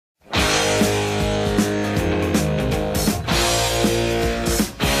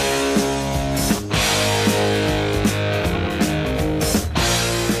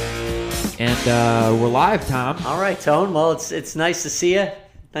we're live, Tom. All right, Tone. Well, it's nice to see you.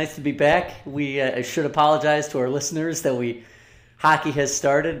 Nice to be back. We should apologize to our listeners that hockey has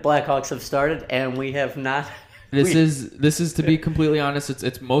started, Blackhawks have started, and we have not. This is to be completely honest,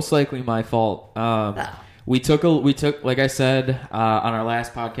 it's most likely my fault. We took like I said on our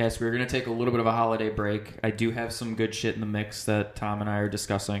last podcast, we were going to take a little bit of a holiday break. I do have some good shit in the mix that Tom and I are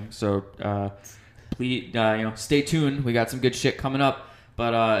discussing, so please stay tuned. We got some good shit coming up,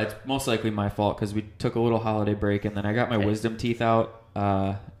 but it's most likely my fault because we took a little holiday break and then I got my wisdom teeth out.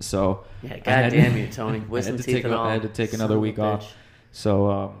 So yeah, goddamn you, Tony. Wisdom teeth and all. I had to take another week off.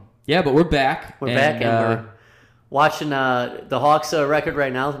 So but we're back. We're back and we're watching the Hawks record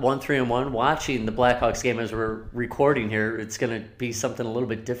right now, 1-3-1. Watching the Blackhawks game as we're recording here, it's going to be something a little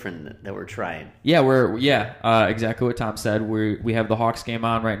bit different that we're trying. Yeah, exactly what Tom said. We have the Hawks game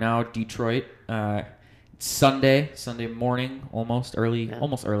on right now, Detroit. Sunday morning, almost early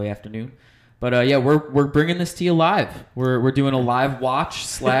afternoon. But we're bringing this to you live. We're doing a live watch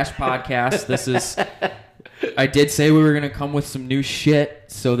 / podcast. This is. I did say we were going to come with some new shit,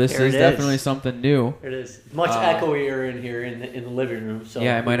 so this is definitely something new. It is much echoier in here in the living room. So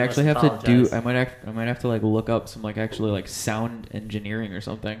yeah, I might actually have to do. I might have to like look up some actually sound engineering or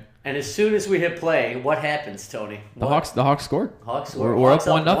something. And as soon as we hit play, what happens, Tony? The Hawks scored. Hawks scored. We're up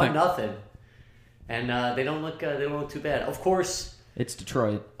 1-0. 1-0. And they don't look too bad. Of course, it's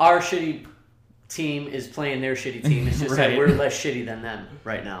Detroit. Our shitty team is playing their shitty team. It's just that we're less shitty than them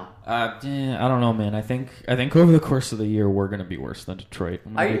right now. I don't know, man. I think over the course of the year we're gonna be worse than Detroit.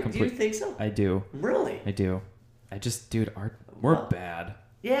 Do you think so? I do. Really? I do. We're bad.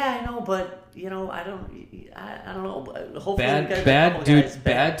 Yeah, I know, but I don't know. Hopefully,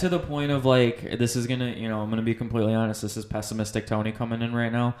 bad to the point of this is gonna. I'm gonna be completely honest. This is pessimistic Tony coming in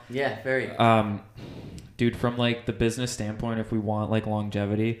right now. Yeah, very. Dude, from the business standpoint, if we want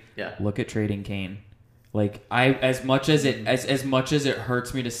longevity, look at trading Kane. As much as it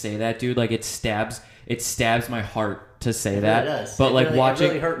hurts me to say that, dude, it stabs my heart to say that. It does. But it watching,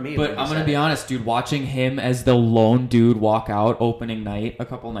 really hurt me. But I'm gonna be honest, dude. Watching him as the lone dude walk out opening night a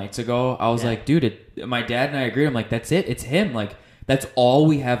couple nights ago, I was like, dude. My dad and I agreed. I'm like, that's it. It's him. That's all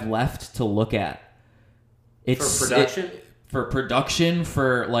we have left to look at. It's for production. For production,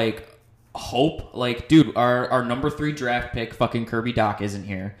 for hope. Dude, our number 3 draft pick, fucking Kirby Doc, isn't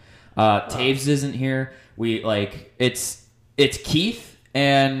here. Taves isn't here. We it's Keith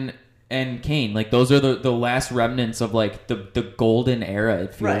and Kane. Those are the last remnants of the golden era.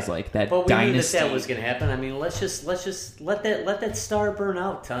 It feels like that. But we dynasty. knew that was going to happen. I mean, let's just let that star burn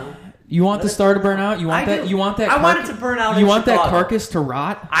out, Tom. You want the star to burn out? You want that? You want that? I want it to burn out. You want that carcass to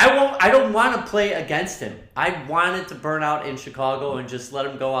rot? I don't want to play against him. I want it to burn out in Chicago and just let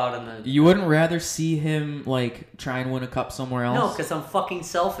him go out in the. You wouldn't rather see him try and win a cup somewhere else? No, because I'm fucking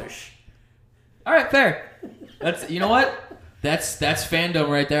selfish. All right, fair. That's what. That's fandom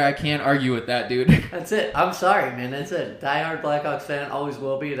right there. I can't argue with that, dude. That's it. I'm sorry, man. That's it. Diehard Blackhawks fan, always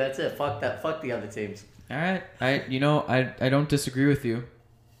will be. That's it. Fuck that. Fuck the other teams. All right. I don't disagree with you.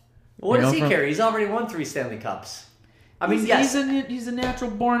 What does he care? He's already won 3 Stanley Cups. I mean, yes. He's a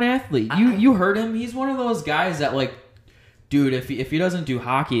natural born athlete. You heard him. He's one of those guys that dude, if he doesn't do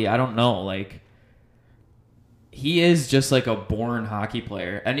hockey, I don't know. He is just a born hockey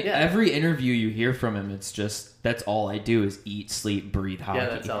player. And every interview you hear from him, it's just, that's all I do is eat, sleep, breathe hockey. Yeah,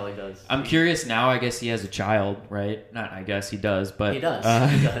 that's all he does. I'm curious now, I guess he has a child, right? Not I guess he does, but... He does.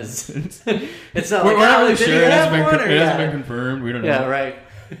 He does. It's not we're not really did sure. It hasn't been confirmed. We don't know. Yeah, right.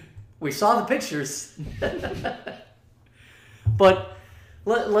 We saw the pictures. But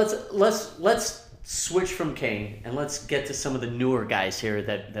let's switch from Kane and let's get to some of the newer guys here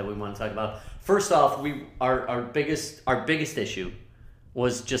that we want to talk about. First off, our biggest issue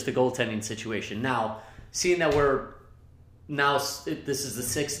was just the goaltending situation. Now, seeing that this is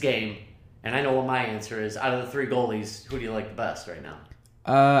the 6th game, and I know what my answer is. Out of the 3 goalies, who do you like the best right now?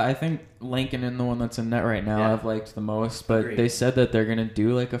 I think Lankinen, the one that's in net right now, I've liked the most. But Agreed. They said that they're gonna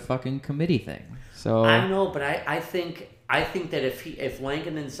do a fucking committee thing. So I know, but I think that if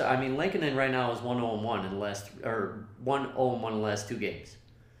Lankinen right now is 1-0-1 in the last 1-0-1 in the last 2 games.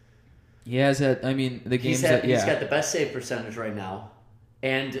 He has had. I mean, the games he's got the best save percentage right now,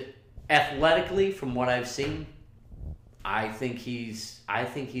 and athletically, from what I've seen, I think he's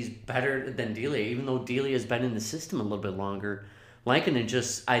better than Delia. Even though Delia has been in the system a little bit longer, Lankinen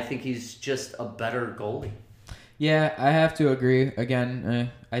I think he's just a better goalie. Yeah, I have to agree.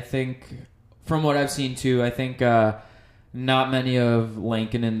 Again, I think from what I've seen too, I think not many of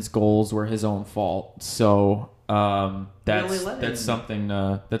Lankinen's goals were his own fault. So. That's something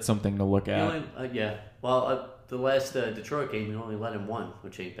to look at. Well, the last Detroit game, you only let him 1,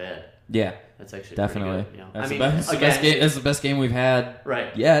 which ain't bad. Yeah, That's actually definitely. pretty good. That's, I mean, that's the best game we've had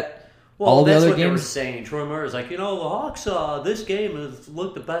right. yet. Well, all the that's other what they were games. saying. Troy Murray is like, the Hawks, this game has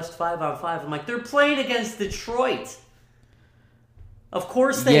looked the best 5-on-5. I'm like, they're playing against Detroit. Of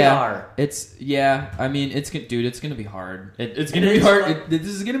course they are. I mean, it's gonna be hard. It's gonna be hard. This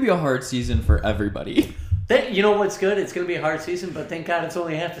is gonna be a hard season for everybody. You know what's good? It's gonna be a hard season, but thank God it's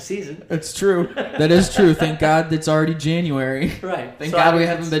only half the season. It's true. That is true. Thank God it's already January. Right. Thank God we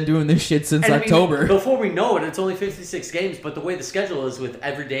haven't been doing this shit since October. Before we know it, it's only 56 games, but the way the schedule is with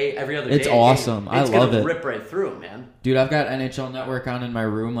every other day. It's awesome. I love it. It's gonna rip right through, man. Dude, I've got NHL Network on in my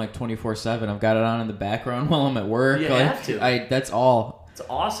room like 24/7. I've got it on in the background while I'm at work. You have to. That's all. It's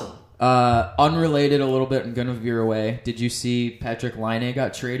awesome. Unrelated a little bit, I'm gonna veer away. Did you see Patrick Laine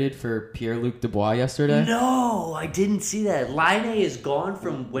got traded for Pierre-Luc Dubois yesterday? No, I didn't see that. Laine is gone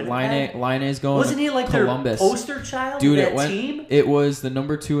from Winnipeg. Laine is going. Wasn't he like Columbus. their poster child? Dude, of that team? It was the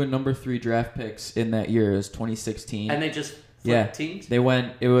number 2 and number 3 draft picks in that year. It was 2016, and they just flipped teams. They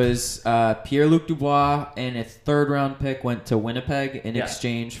went. It was Pierre-Luc Dubois, and a 3rd round pick went to Winnipeg in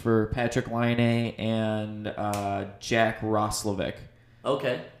exchange for Patrick Laine and Jack Roslovic.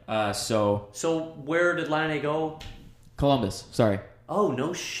 Okay. So where did Laine go? Columbus. Sorry. Oh,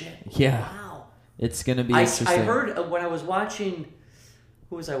 no shit. Yeah. Wow. It's going to be interesting. I heard when I was watching...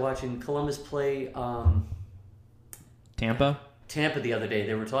 Who was I watching? Columbus play... Tampa the other day.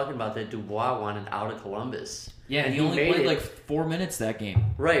 They were talking about that Dubois wanted out of Columbus. Yeah, and he only played like 4 minutes that game.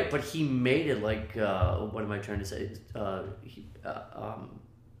 Right, but he made it like... what am I trying to say?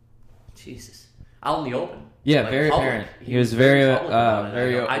 Jesus. Out in the open. Yeah, like very public. apparent. He was very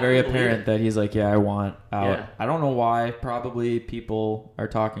very apparent that he's like, I want out. Yeah. I don't know why. Probably people are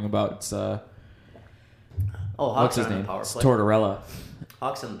talking about it's what's his name? Power It's play. Tortorella.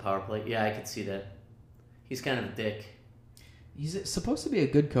 Hawks on the power play. Yeah, I could see that. He's kind of a dick. He's supposed to be a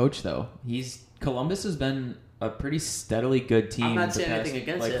good coach, though. Columbus has been a pretty steadily good team. I'm not saying past, anything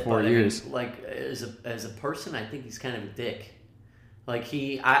against like, it, 4 but years. I mean, like as a person, I think he's kind of a dick. Like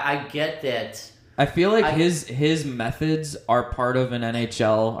I get that. I feel like his methods are part of an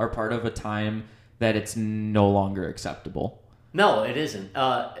NHL, are part of a time that it's no longer acceptable. No, it isn't.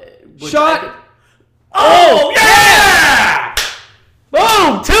 Shot! Oh yeah!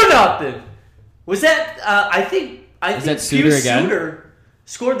 Boom! 2-0. Was that? I think that Suter Pius again? Suter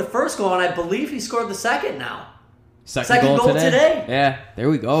scored the first goal, and I believe he scored the second now. Second goal today. Yeah, there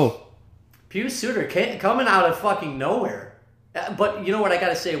we go. Pius Suter coming out of fucking nowhere. But you know what I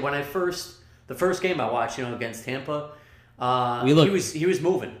gotta say? When the first game I watched, against Tampa, he was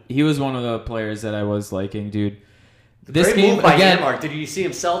moving. He was one of the players that I was liking, dude. This Great game move by again, Janmark. Did you see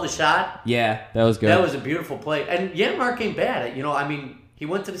him sell the shot? Yeah, that was good. That was a beautiful play. And Janmark ain't bad. He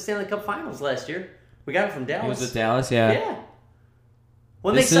went to the Stanley Cup Finals last year. We got him from Dallas. He was at Dallas, yeah. Yeah.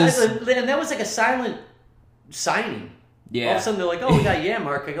 When they signed, and that was like a silent signing. Yeah. All of a sudden they're like, "Oh, we got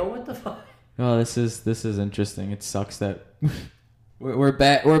Janmark." I go, "What the fuck?" Oh, this is interesting. It sucks that we're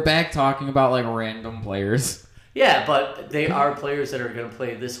back talking about like random players. Yeah, but they are players that are going to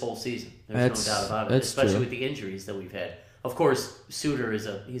play this whole season. There's no doubt about it, especially true. with the injuries that we've had. Of course, Suter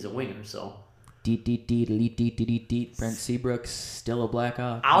he's a winger, so. Brent Seabrook's still a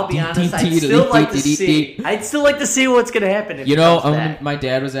Blackhawk. I'll be honest, I'd still like to see what's going to happen. If my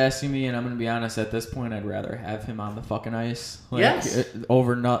dad was asking me, and I'm going to be honest. At this point, I'd rather have him on the fucking ice. Yes.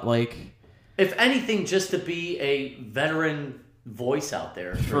 Over not like. If anything, just to be a veteran voice out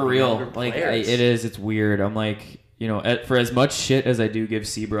there for real. Like it is. It's weird. I'm like, for as much shit as I do give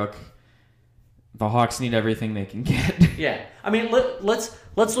Seabrook, the Hawks need everything they can get. Yeah, I mean, let's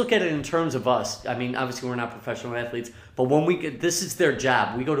look at it in terms of us. I mean, obviously we're not professional athletes, but when this is their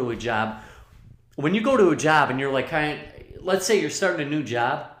job. We go to a job. When you go to a job and you're like, let's say you're starting a new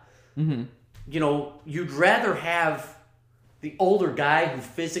job, mm-hmm. You'd rather have the older guy who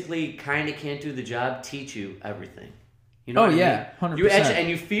physically kind of can't do the job teach you everything. You know? 100%. And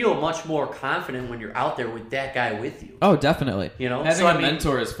you feel much more confident when you're out there with that guy with you. Oh, definitely. Having a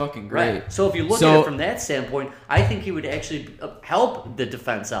mentor is fucking great. Right. So if you look at it from that standpoint, I think he would actually help the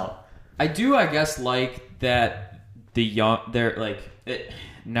defense out. I do, I guess, like that the young. They're like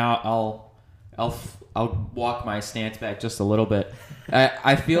now. I'll walk my stance back just a little bit.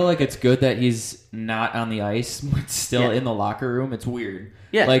 I feel like it's good that he's not on the ice, but still in the locker room. It's weird.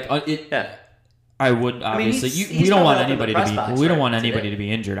 Yeah. Yeah. I would obviously. We don't want anybody to be. We don't want anybody to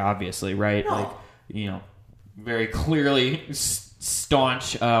be injured. Obviously, right? No. Very clearly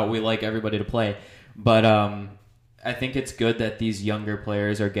staunch. We like everybody to play, but I think it's good that these younger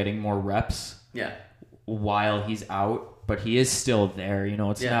players are getting more reps. Yeah. While he's out, but he is still there.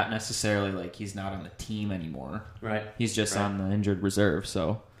 It's not necessarily like he's not on the team anymore. Right. He's just on the injured reserve.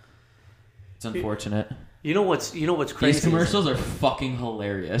 So. It's unfortunate. You know what's crazy? These commercials are fucking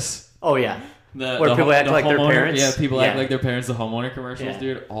hilarious. Oh yeah. Where people act like their parents. Yeah, people act like their parents. The homeowner commercials,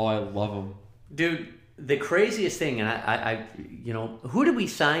 dude. Oh, I love them. Dude, the craziest thing, and I who did we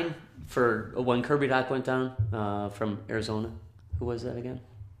sign for when Kirby Doc went down from Arizona? Who was that again?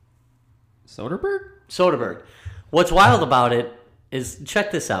 Soderbergh. What's wild about it is,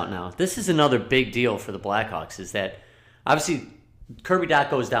 check this out now. This is another big deal for the Blackhawks, is that obviously Kirby Doc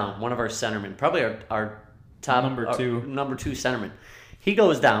goes down, one of our centermen, probably our top number two centerman. He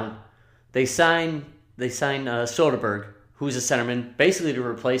goes down. They sign Soderbergh, who's a centerman, basically to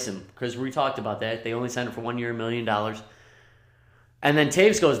replace him, because we talked about that. They only signed him for 1 year, $1 million. And then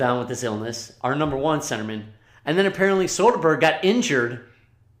Taves goes down with this illness, our number one centerman. And then apparently Soderbergh got injured,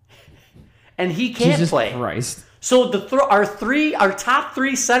 and he can't play. Jesus Christ. So our top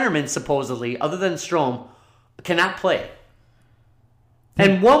three centermen, supposedly, other than Strome, cannot play.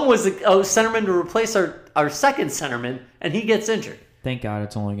 And one was a centerman to replace our second centerman, and he gets injured. Thank God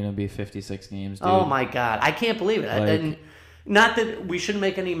it's only going to be 56 games, dude. Oh, my God. I can't believe it. And not that we shouldn't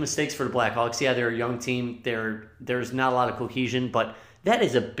make any mistakes for the Blackhawks. Yeah, they're a young team. There's not a lot of cohesion, but that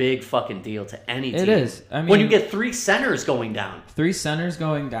is a big fucking deal to any team. It is. I mean, when you get 3 centers going down. 3 centers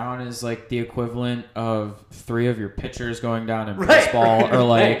going down is like the equivalent of 3 of your pitchers going down in baseball. Right. Or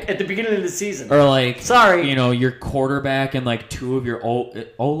like at the beginning of the season. Or like, sorry, your quarterback and like 2 of your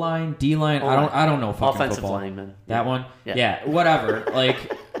O-line, D-line. I don't know fucking offensive football. lineman. That one? Yeah. Whatever.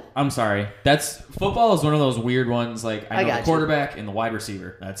 Like, I'm sorry. Football is one of those weird ones. Like, I know the quarterback and the wide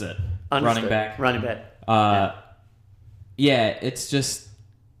receiver. That's it. Understood. Running back. Yeah, it's just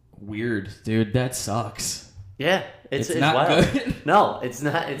weird, dude. That sucks. Yeah, it's not wild. good. No, it's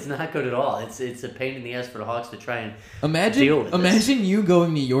not good at all. It's a pain in the ass for the Hawks to try and deal with Imagine you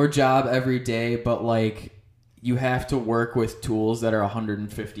going to your job every day, but like you have to work with tools that are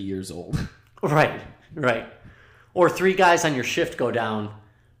 150 years old. Right. Or 3 guys on your shift go down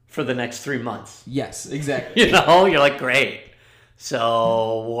for the next 3 months. Yes, exactly. You're like, great.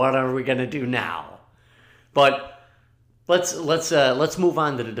 So what are we gonna do now? But let's move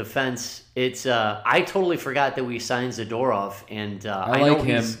on to the defense. It's I totally forgot that we signed Zadorov, and I like know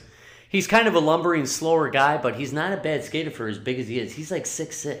him. He's kind of a lumbering, slower guy, but he's not a bad skater for as big as he is. He's like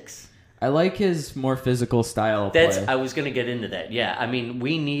 6'6". I like his more physical style of play. I was going to get into that. Yeah, I mean,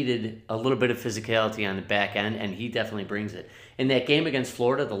 we needed a little bit of physicality on the back end, and he definitely brings it. In that game against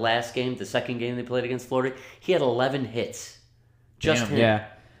Florida, the last game, the second game they played against Florida, he had 11 hits. Just him. Yeah.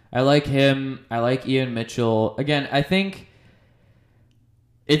 I like him. I like Ian Mitchell. Again, I think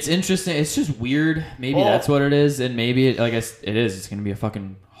it's interesting. It's just weird. Maybe that's what it is, and maybe it is. It's going to be a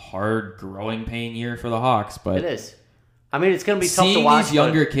fucking hard growing pain year for the Hawks, but it is. I mean, it's going to be tough to seeing watch. These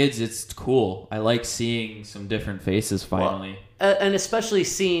younger kids, it's cool. I like seeing some different faces finally. And especially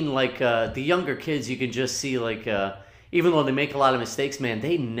seeing like the younger kids, you can just see like even though they make a lot of mistakes, man,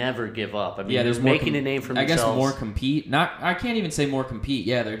 they never give up. I mean, yeah, they're making a name for themselves. I guess more compete. I can't even say more compete.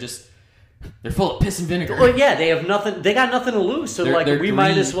 Yeah, they're full of piss and vinegar. Well, yeah, they have nothing. They got nothing to lose. So might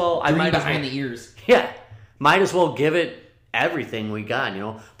as well. I might behind the ears. Yeah, might as well give it everything we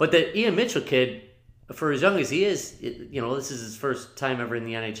got. But the Ian Mitchell kid, for as young as he is, this is his first time ever in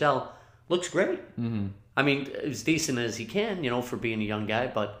the NHL. Looks great. Mm-hmm. I mean, as decent as he can, for being a young guy.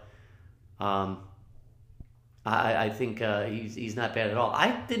 But I think he's not bad at all.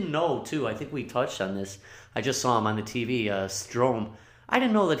 I didn't know too. I think we touched on this. I just saw him on the TV. Strome. I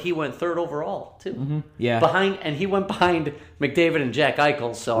didn't know that he went 3rd overall too. Mm-hmm. Yeah, he went behind McDavid and Jack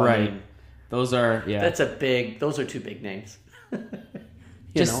Eichel. So right. I mean, those are those are 2 big names.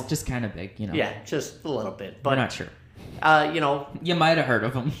 just kind of big, Yeah, just a little bit. But I'm not sure. You might have heard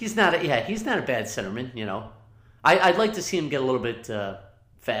of him. He's not a bad centerman. I'd like to see him get a little bit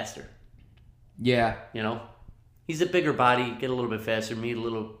faster. Yeah. He's a bigger body, get a little bit faster, need a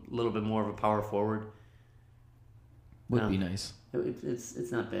little bit more of a power forward. Would be nice.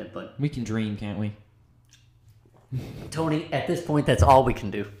 It's not bad, but we can dream, can't we? Tony, at this point, that's all we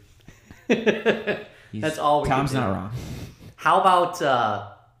can do. That's all we can do. Tom's not wrong. How about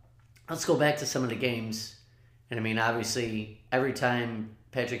let's go back to some of the games. And I mean, obviously, every time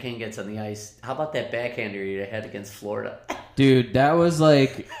Patrick Kane gets on the ice, how about that backhander you had against Florida? Dude, that was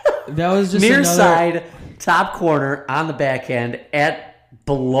just near side, top corner on the backhand at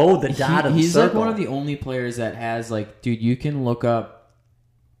below the dot of the he's circle. Like one of the only players that has dude, you can look up.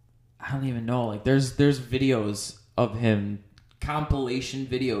 I don't even know. There's videos of him, compilation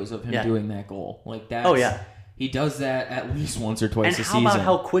videos of him doing that goal. That. Oh yeah. He does that at least once or twice a season. And how about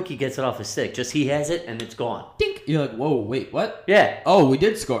how quick he gets it off his stick? Just he has it and it's gone. Dink. You're like, whoa, wait, what? Yeah. Oh, we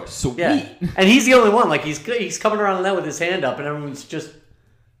did score. Sweet. Yeah. And he's the only one. He's coming around the net with his hand up, and everyone's just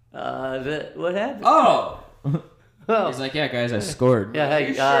What happened? Oh! Oh. He's like, yeah, guys, I scored. Yeah,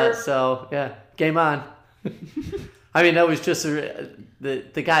 hey, Sure? so, yeah, game on. I mean, that was just,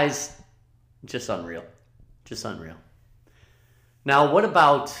 the guy's just unreal. Just unreal. Now, what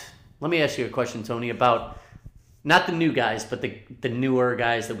about, let me ask you a question, Tony, about not the new guys, but the newer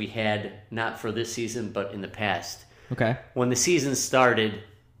guys that we had, not for this season, but in the past. Okay. When the season started,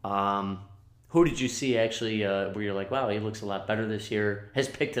 who did you see actually where you're like, wow, he looks a lot better this year, has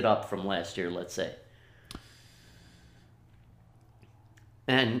picked it up from last year, let's say?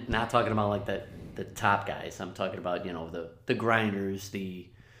 And not talking about like the top guys. I'm talking about, the grinders,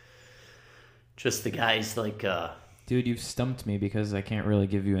 just the guys like... Dude, you've stumped me because I can't really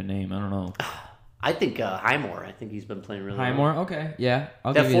give you a name. I don't know. I think Highmore. I think he's been playing really well. Highmore? Okay. Yeah.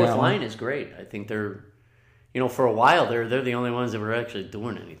 I'll That give you fourth that line one. is great. I think they're... for a while, they're the only ones that were actually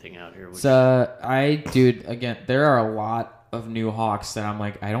doing anything out here. Which... Dude, again, there are a lot of new Hawks that I'm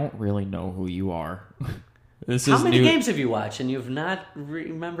like, I don't really know who you are. How many games have you watched and you've not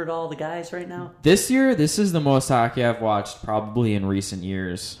remembered all the guys right now? This year, this is the most hockey I've watched probably in recent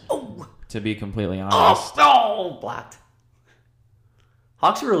years. Oh, to be completely honest. Blocked.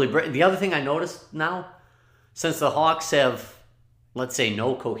 Hawks are really great. The other thing I noticed now, since the Hawks have, let's say,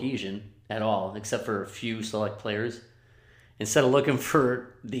 no cohesion at all, except for a few select players, instead of looking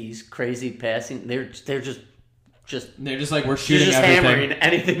for these crazy passing, they're just like, we're shooting just everything. hammering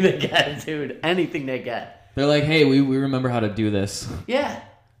anything they get, dude. Anything they get. They're like, hey, we remember how to do this. Yeah.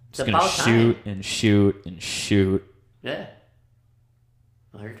 It's just gonna about shoot time. and shoot and shoot. Yeah.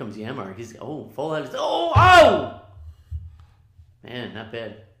 Well, here comes Yamark. He's full head. Oh! Man, not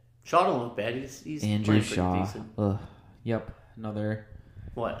bad. Shaw don't look bad. He's Andrew playing pretty Shaw. decent. Ugh. Yep. Another.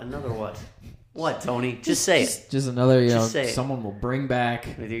 What? Another what? What, Tony? Just say it. Just another, Just say it. someone will bring back.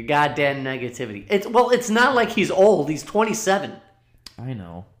 With your goddamn negativity. It's not like he's old. He's 27. I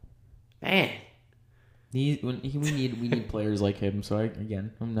know. Man. We need players like him. So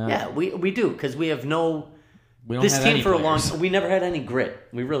I'm not. Yeah, we do because we have no. We don't This have team any for players. a long. We never had any grit.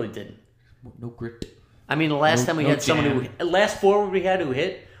 We really didn't. No grit. I mean, the last time we had someone jam. last forward we had who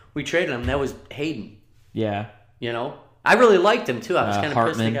hit, we traded him. That was Hayden. Yeah. I really liked him too. I was kind of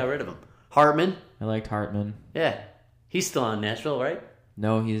pissed they Hartman. got rid of him. Hartman. I liked Hartman. Yeah, he's still on Nashville, right?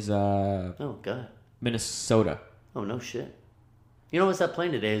 No, he's Oh god. Minnesota. Oh no shit. You know what's that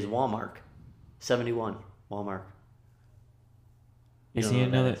playing today is Walmart. 71. Walmart. You Is don't he know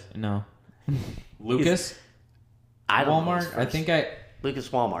what another? that is. No. Lucas. I don't know his Walmart. I first. think Lucas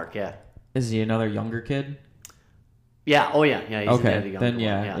Walmart. Yeah. Is he another younger kid? Yeah. Oh yeah. Yeah. He's the Okay. younger Then one.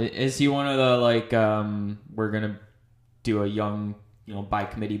 yeah. Is he one of the we're gonna do a young by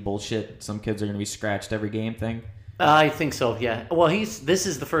committee bullshit? Some kids are gonna be scratched every game thing. I think so. Yeah. Well, this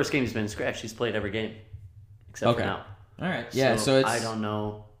is the first game he's been scratched. He's played every game except for now. All right. Yeah. So it's I don't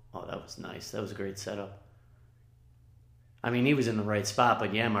know. Oh, that was nice. That was a great setup. I mean, he was in the right spot,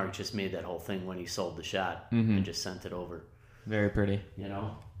 but Yamark just made that whole thing when he sold the shot and just sent it over. very pretty.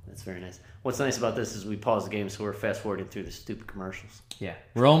 That's very nice. What's nice about this is we pause the game, so we're fast forwarding through the stupid commercials. Yeah.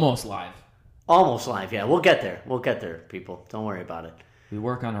 We're almost live. Almost live, yeah. We'll get there. We'll get there, people. Don't worry about it. We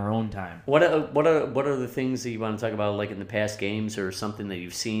work on our own time. What are the things that you want to talk about, like in the past games, or something that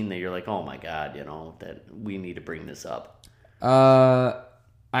you've seen that you're like, oh my god, that we need to bring this up?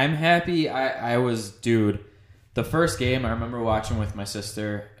 I'm happy. I was, dude. The first game I remember watching with my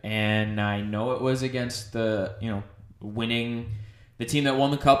sister, and I know it was against the winning. The team that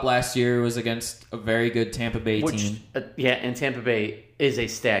won the cup last year was against a very good Tampa Bay team. And Tampa Bay is a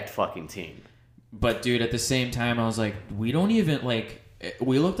stacked fucking team. But dude, at the same time, I was like, we don't even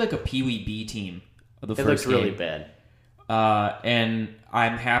we looked like a Pee Wee B team. The It first looks game. really bad. And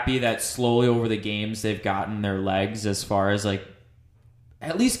I'm happy that slowly over the games they've gotten their legs as far as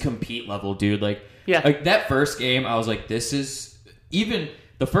at least compete level, dude. That first game, I was like, this is even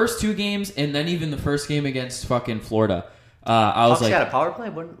the first two games, and then even the first game against fucking Florida. I was Hawks like, got a power play?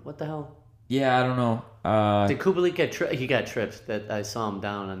 What the hell? yeah, I don't know. Did Kubalik get tripped? He got tripped. That I saw him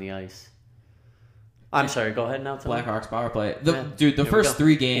down on the ice. I'm sorry. Go ahead now. Tony. Blackhawks power play. Yeah. Dude, the Here we first go.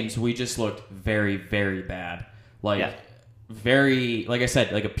 3 games, we just looked very, very bad. Very, like I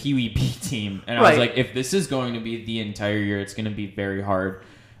said, like a Pee Wee B team. And I was Right. like, if this is going to be the entire year, it's going to be very hard.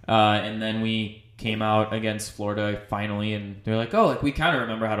 And then we came out against Florida finally, and they're like, oh, we kind of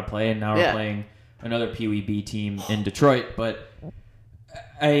remember how to play, and now we're playing another Pee Wee B team in Detroit. But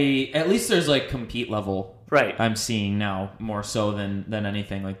at least there's compete level. Right. I'm seeing now more so than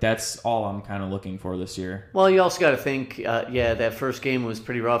anything. That's all I'm kind of looking for this year. Well, you also got to think, that first game was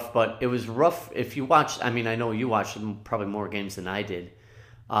pretty rough, but it was rough if you watched. I mean, I know you watched probably more games than I did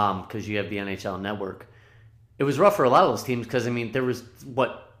because you have the NHL Network. It was rough for a lot of those teams because, I mean, there was,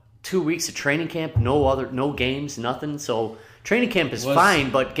 2 weeks of training camp, no games, nothing. So training camp is fine,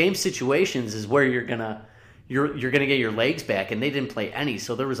 but game situations is where you're gonna get your legs back, and they didn't play any.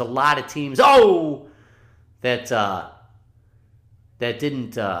 So there was a lot of teams that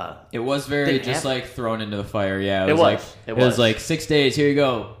didn't. It was very didn't just happen. like thrown into the fire. Yeah, It was. It was like 6 days. Here you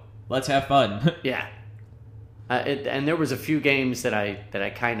go. Let's have fun. Yeah, and there was a few games that I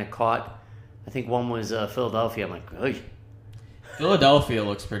kind of caught. I think one was Philadelphia. I'm like, "Oy." Philadelphia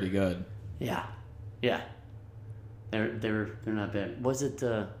looks pretty good. Yeah. They're not bad. Was it?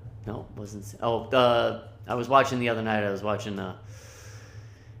 No, it wasn't. I was watching the other night. I was watching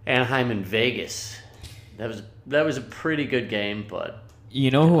Anaheim and Vegas. That was a pretty good game, but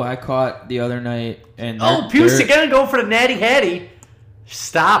You know who I caught the other night? And Puce again going for the natty hattie.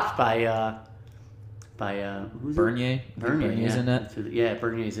 Stopped by who's Bernier. it? Bernier, Bernier's in it. Yeah,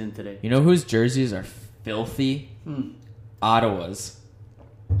 Bernier's in today. You know whose jerseys are filthy? Ottawa's.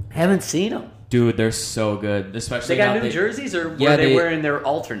 Haven't seen them. Dude, they're so good. Especially They got now new jerseys, or Yeah, were they they- wearing their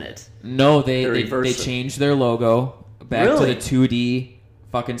alternate? No, Their they reverse. changed their logo back Really? to the 2D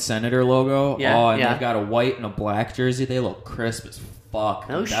fucking Senator logo. Yeah, and yeah. they've got a white and a black jersey. They look crisp as fuck.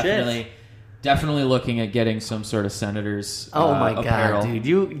 No shit. Definitely looking at getting some sort of Senators Oh my apparel. god,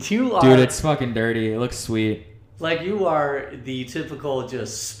 dude! You are Dude, it's fucking dirty. It looks sweet. like you are the typical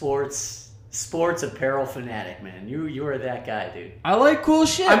just sports apparel fanatic, man. You are that guy, dude. I like cool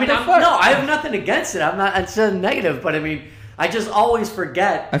shit. I mean, What the fuck? no, I have nothing against it. I'm not. It's a negative, but I mean, I just always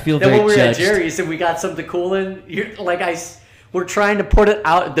forget. I feel that very when we were judged. at Jerry's and we got something cool in. We're trying to put it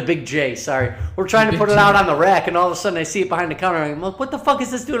out. The Big J, sorry. We're trying to Big put it J. out on the rack, and all of a sudden I see it behind the counter. I'm like, what the fuck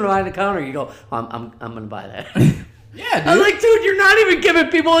is this doing behind the counter? You go, I'm gonna buy that. Yeah, dude. I'm like, dude, you're not even giving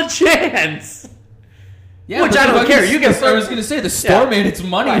people a chance. Yeah, Which but I the don't fucking- care. You get I was gonna say the store Yeah. made its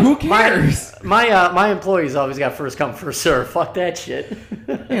money. Right. Who cares? My employees always got first come, first serve. Fuck that shit.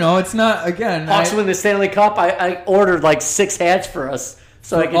 You know, it's not again. Hawks win the Stanley Cup. I ordered like 6 hats for us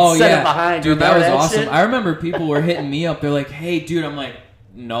so I could set it behind. Dude, that Remember was awesome. shit? I remember people were hitting me up. They're like, "Hey, dude," I'm like,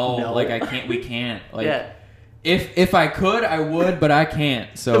 "No, No. like I can't. We can't. Like, Yeah. if I could, I would, but I can't."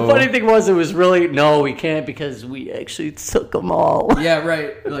 So The funny thing was, it was really no, we can't because we actually took them all. yeah,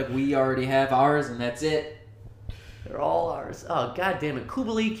 right. Like we already have ours, and that's it. They're all ours. Oh, god damn it.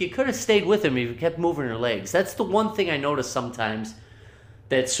 Kubalik, you could have stayed with him if you kept moving your legs. That's the one thing I notice sometimes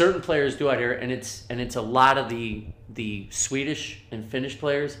that certain players do out here, and it's a lot of the Swedish and Finnish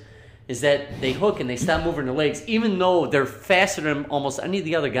players, is that they hook and they stop moving their legs, even though they're faster than almost any of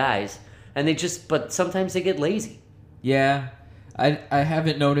the other guys, and but sometimes they get lazy. Yeah, I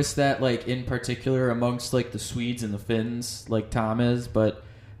haven't noticed that like in particular amongst like the Swedes and the Finns, like Tom is, but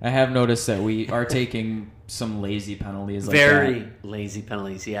I have noticed that we are taking some lazy penalties. Like Very that. lazy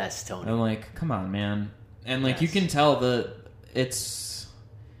penalties, yes, Tony. I'm like, come on, man, and like you Yes. can tell it's.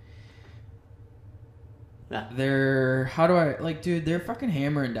 Yeah. They're fucking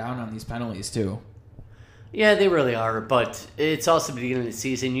hammering down on these penalties too. Yeah, they really are, but it's also the beginning of the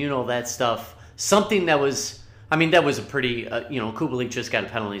season. You know that stuff. Something that was a pretty, Kubalik just got a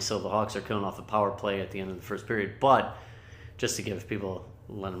penalty, so the Hawks are killing off the power play at the end of the first period. But just to give people,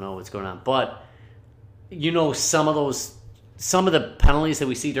 let them know what's going on. But some of the penalties that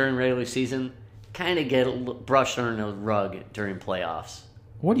we see during regular season kind of get brushed under the rug during playoffs.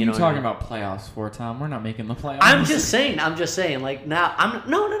 What are you know what I talking mean? about playoffs for, Tom? We're not making the playoffs. I'm just saying. Like now,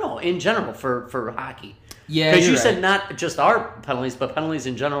 no. In general, for hockey. Yeah, Because you you're said right. not just our penalties, but penalties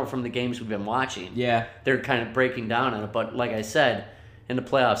in general from the games we've been watching. Yeah, They're kind of breaking down on it. But like I said, in the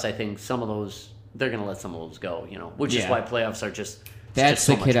playoffs, I think some of those, they're going to let some of those go, which is Yeah. why playoffs are just that's just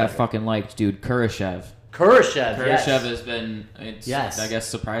so the much kid I better. fucking liked, dude. Kurashev. Kurashev, Kurashev yes. has been, Yes. I guess,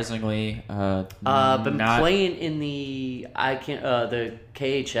 surprisingly, Been not playing in the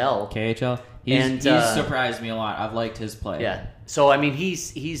KHL. KHL. He's And, surprised me a lot. I've liked his play. Yeah. So, I mean,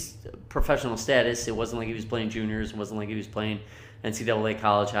 he's professional status. It wasn't like he was playing juniors. It wasn't like he was playing NCAA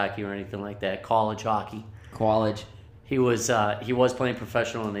college hockey or anything like that. College hockey. College. He was playing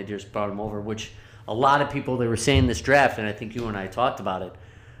professional, and they just brought him over, which a lot of people, they were saying this draft, and I think you and I talked about it,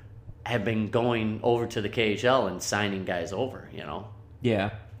 have been going over to the KHL and signing guys over, Yeah.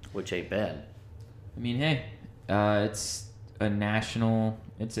 which ain't bad. I mean, hey, it's a national.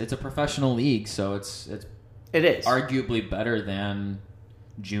 It's a professional league, so it's It is. arguably better than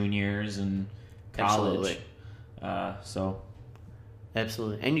juniors and college. Absolutely. So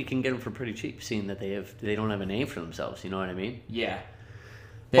Absolutely. And you can get them for pretty cheap, seeing that they don't have a name for themselves, you know what I mean? yeah,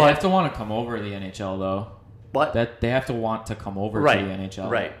 they But- have to want to come over to the NHL though. But That they have to want to come over right, to the NHL.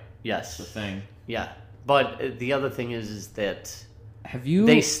 right, yes. That's the thing. Yeah. But the other thing is that Have you?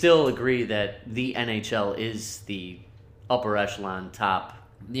 they still agree that the NHL is the upper echelon top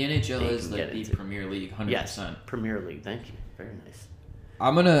The NHL They is can like get the into. Premier League, 100%. Yes, Premier League. Thank you. Very nice. I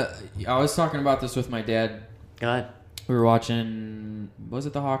was talking about this with my dad. Go ahead. We were watching, was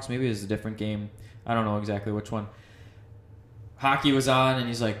it the Hawks? Maybe it was a different game. I don't know exactly which one. Hockey was on, and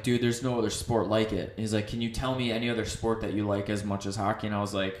he's like, dude, there's no other sport like it. And he's like, can you tell me any other sport that you like as much as hockey? And I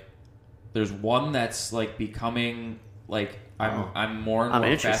was like, there's one that's like becoming like I'm more and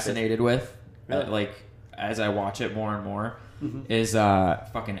more fascinated with, Really? like as I watch it more and more, is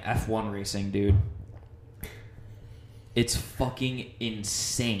fucking F1 racing, dude. It's fucking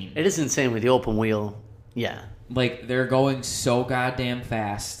insane. It is insane with the open wheel. Yeah. Like they're going so goddamn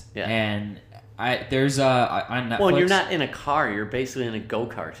fast, Yeah. and there's on Netflix. Well, and you're not in a car. You're basically in a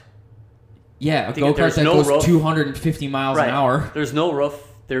go-kart. Yeah, a Think go-kart that no goes roof. 250 miles an hour. There's no roof.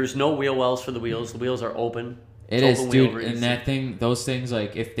 There's no wheel wells for the wheels. The wheels are open. It It's is, open wheel dude. racing. And that thing, those things,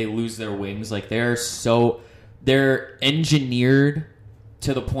 like if they lose their wings, like they're engineered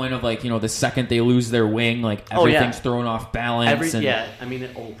to the point of like, you know, the second they lose their wing, like everything's thrown off balance. I mean,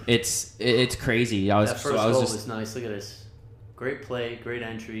 it's crazy. that first goal just was nice. Look at this. Great play, great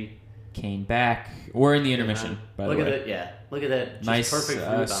entry. Kane back. We're in the intermission, by the way. Look at that. Look at that. Just Nice perfect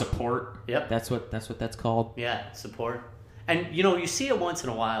rebound. support. Yep. That's what that's called. Yeah, support. And, you know, you see it once in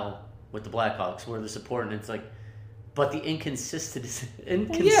a while with the Blackhawks where the support, and it's like, but the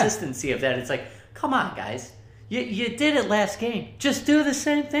inconsistency of that, it's like, come on, guys. You did it last game. Just do the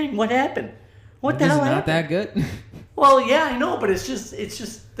same thing. What happened? What the hell happened? Not that good. Well, yeah, I know, but it's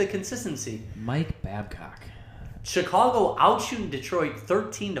just the consistency. Mike Babcock. Chicago outshooting Detroit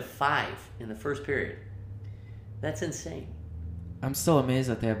 13-5 in the first period. That's insane. I'm still amazed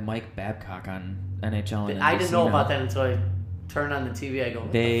that they have Mike Babcock on NHL. And I didn't know NBC about now. that until I turned on the TV. I go,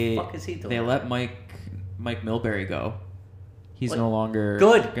 what the fuck is he doing? They let Mike Milbury go. He's no longer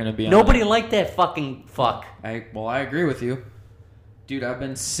good. Going to be on Nobody liked that fucking fuck. I agree with you. Dude, I've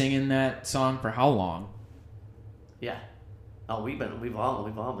been singing that song for how long? Yeah. Oh, we've all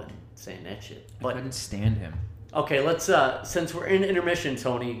been saying that shit. I But couldn't stand him. okay, let's since we're in intermission,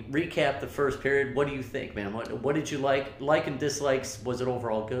 Tony, recap the first period. What do you think, man? What did you like? Like and dislikes? Was it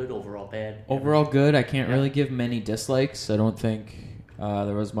overall good? Overall bad? Overall good. I can't really give many dislikes. I don't think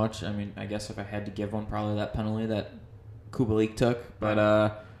there was much. I mean, I guess if I had to give one, probably that penalty that Kubalik took. But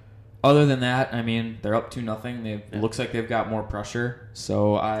other than that, I mean, they're up 2-0. It looks like they've got more pressure.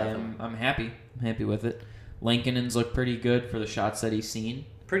 So I'm happy. I'm happy with it. Lankinen's looked pretty good for the shots that he's seen.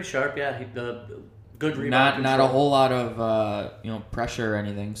 Pretty sharp, yeah. Good rebound. Not a whole lot of pressure or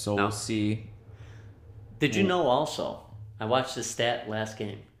anything. So No. we'll see. Did you know also? I watched the stat last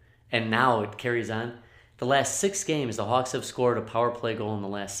game, and now it carries on. The last 6 games, the Hawks have scored a power play goal in the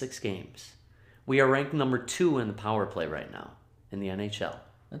last 6 games. We are ranked number 2 in the power play right now in the NHL.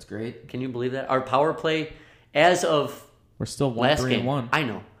 That's great. Can you believe that? Our power play, as of We're still last game, 1-3-1. I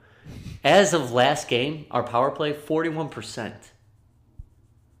know. As of last game, our power play 41%.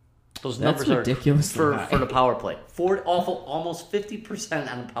 Those That's numbers are ridiculously for high. the power play. Almost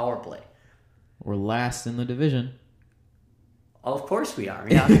 50% on the power play. We're last in the division. Of course we are.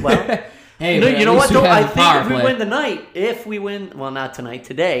 Yeah. Well, Hey, you know, but you know at what least though? we have I the think power if we play. win tonight, if we win, well, not tonight,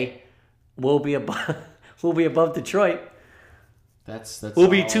 today, we'll be above. We'll be above Detroit. That's We'll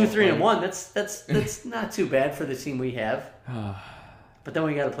be all 2-3-1. That's not too bad for the team we have. But then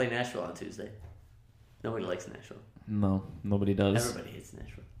we got to play Nashville on Tuesday. Nobody likes Nashville. No, nobody does. Everybody hates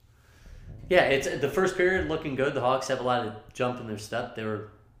Nashville. Yeah, it's the first period looking good. The Hawks have a lot of jump in their step. They were,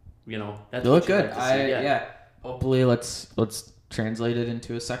 that's They what look you good. like to see. Yeah. Hopefully, let's translate it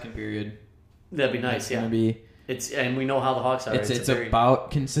into a second period. That'd be nice. It's Yeah, gonna be. and we know how the Hawks are. It's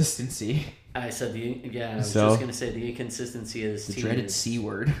about consistency. I said I was So- just gonna say the inconsistency of this The team. dreaded is- C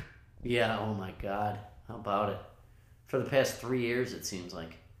word. Yeah. Oh my God. How about it? For the past 3 years, it seems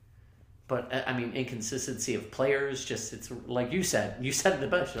like. But I mean, inconsistency of players. Just it's like you said. You said it the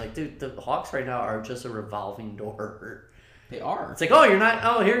best. You're like, dude, the Hawks right now are just a revolving door. They are. It's like, oh, you're not.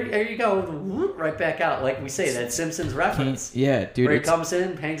 Oh, here you go. Whoop, right back out. Like we say that Simpsons reference. Yeah, dude. Where he It's, comes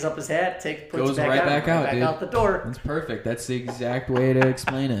in, hangs up his hat, puts Goes it back right out, back out, back dude. out the door. that's perfect. That's the exact way to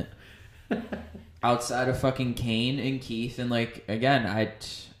explain it. Outside of fucking Kane and Keith, and like again,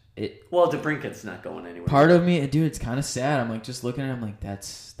 Well, DeBrinket's not going anywhere. part of me, dude, it's kind of sad. I'm like just looking at him, like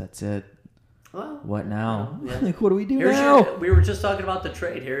that's it. Well, What now? yeah. Like, what do we do Here's now? we were just talking about the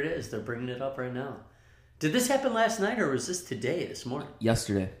trade. Here it is. They're bringing it up right now. Did this happen last night or was this today, this morning?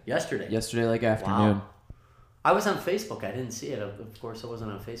 Yesterday, like afternoon. Wow. I was on Facebook. I didn't see it. Of course, I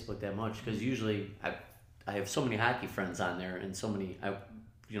wasn't on Facebook that much because usually I have so many hockey friends on there and so many,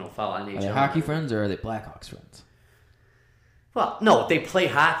 follow NHL. Are they hockey friends or are they Blackhawks friends? Well, no, they play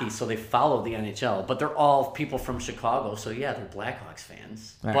hockey, so they follow the NHL, but they're all people from Chicago, so yeah, they're Blackhawks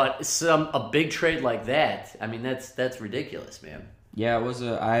fans. Right. But a big trade like that, I mean, that's ridiculous, man. Yeah, it was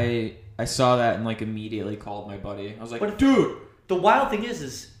I saw that and like immediately called my buddy. I was like, But dude. The wild thing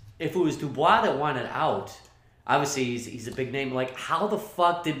is if it was Dubois that wanted out, obviously he's a big name. Like, how the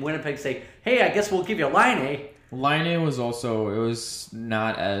fuck did Winnipeg say, hey, I guess we'll give you Laine? Laine was also, it was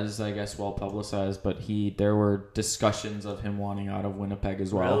not as, I guess, well publicized, but there were discussions of him wanting out of Winnipeg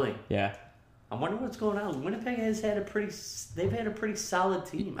as well. Really? Yeah. I wonder what's going on. Winnipeg they've had a pretty solid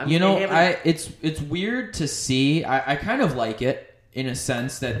team. I mean, you know, it's weird to see. I kind of like it in a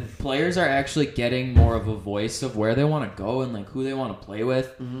sense that players are actually getting more of a voice of where they want to go and like who they want to play with.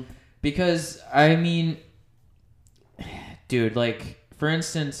 Mm-hmm. Because, I mean, dude, like, for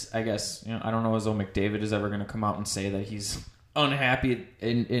instance, I guess, you know, I don't know as though McDavid is ever going to come out and say that he's unhappy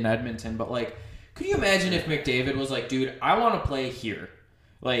in Edmonton, but like, could you imagine if McDavid was like, dude, I want to play here.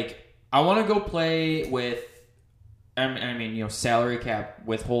 Like, I want to go play with, I mean, you know, salary cap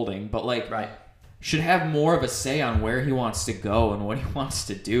withholding, but like, right. should have more of a say on where he wants to go and what he wants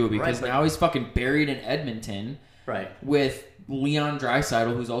to do because now he's fucking buried in Edmonton. Right. With Leon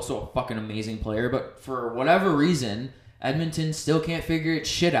Draisaitl, who's also a fucking amazing player, but for whatever reason, Edmonton still can't figure its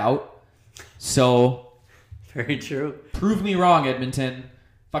shit out. So, very true. Prove me wrong, Edmonton.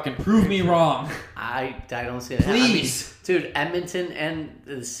 Fucking prove me wrong. I don't see that. Please. I mean, dude, Edmonton, and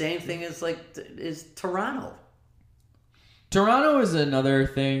the same thing is Toronto. Toronto is another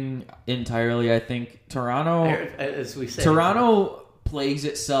thing entirely. I think Toronto, as we say, Toronto plagues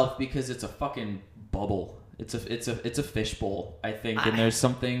itself because it's a fucking bubble. It's a fishbowl, I think, and there's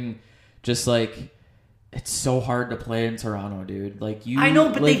something just like it's so hard to play in Toronto, dude. Like I know,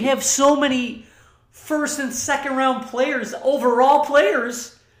 but they have so many first and second round players, overall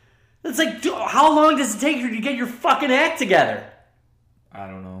players. It's like, how long does it take you to get your fucking act together? I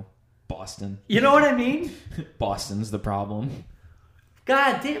don't know. Boston. You know what I mean? Boston's the problem.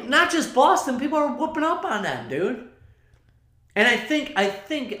 God damn, not just Boston. People are whooping up on them, dude. And I think,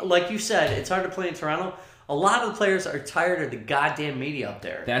 like you said, it's hard to play in Toronto. A lot of the players are tired of the goddamn media up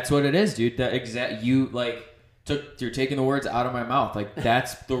there. That's what it is, dude. You're taking the words out of my mouth. Like,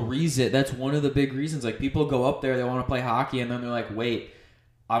 that's the reason. That's one of the big reasons. Like, people go up there, they want to play hockey, and then they're like, wait,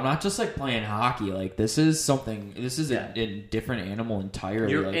 I'm not just like playing hockey. Like, this is something. This is a different animal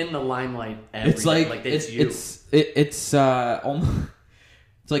entirely. You're like, in the limelight. Every it's like, day. It's you. It's almost.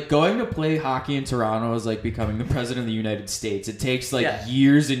 It's like going to play hockey in Toronto is like becoming the president of the United States. It takes like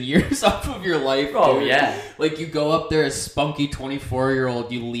years and years off of your life. Oh, dude. yeah. Like you go up there as spunky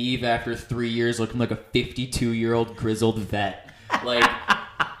 24-year-old, you leave after 3 years looking like a 52-year-old grizzled vet. Like,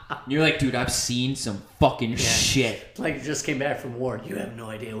 you're like, dude, I've seen some fucking shit. Like you just came back from war. You have no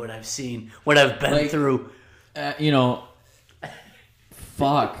idea what I've seen, what I've been through. You know,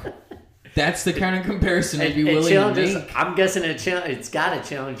 fuck. That's the kind of comparison I'd be willing to make. I'm guessing it's got to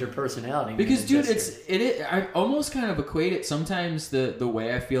challenge your personality. Because, dude, I almost kind of equate it sometimes the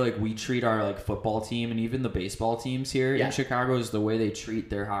way I feel like we treat our like football team and even the baseball teams here in Chicago is the way they treat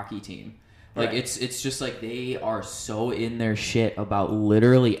their hockey team. Like it's just like they are so in their shit about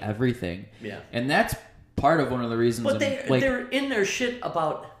literally everything. Yeah, and that's part of one of the reasons. But they're in their shit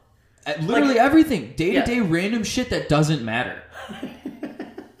about literally everything, day to day random shit that doesn't matter.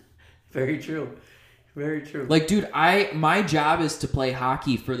 Very true. Very true. Like, dude, my job is to play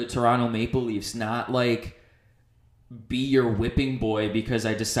hockey for the Toronto Maple Leafs, not like be your whipping boy because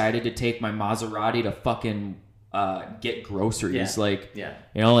I decided to take my Maserati to fucking get groceries. You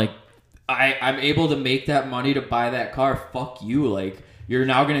know, like I'm able to make that money to buy that car. Fuck you. Like, you're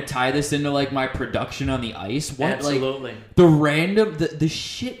now gonna tie this into like my production on the ice. What? Absolutely. Like, the random the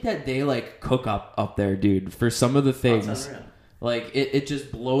shit that they like cook up there, dude. For some of the things. Like, it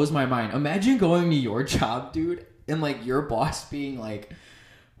just blows my mind. Imagine going to your job, dude, and, like, your boss being like,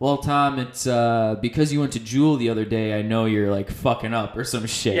 well, Tom, it's because you went to Jewel the other day, I know you're, like, fucking up or some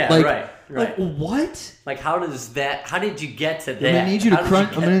shit. Yeah, like, right. Like, what? Like, how did you get to that? I'm going to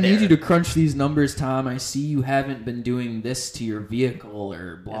need you to crunch these numbers, Tom. I see you haven't been doing this to your vehicle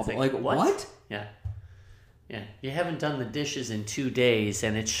or blah, blah. Like, what? Yeah. Yeah. You haven't done the dishes in 2 days,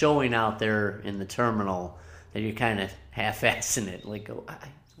 and it's showing out there in the terminal that you're kind of half-assing it. Like,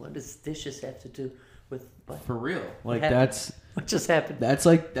 what does dishes have to do with... What? For real. Like, that's... What just happened? That's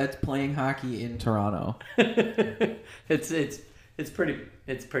playing hockey in Toronto. It's pretty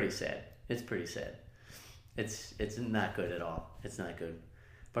sad. It's pretty sad. It's not good at all. It's not good.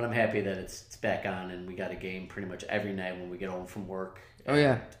 But I'm happy that it's back on, and we got a game pretty much every night when we get home from work. Oh,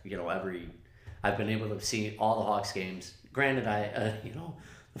 yeah. You know, I've been able to see all the Hawks games. Granted,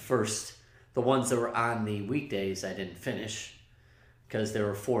 the ones that were on the weekdays I didn't finish, because they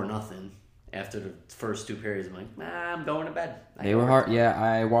were 4-0 after the first 2 periods. I'm like, I'm going to bed. They were hard. Yeah,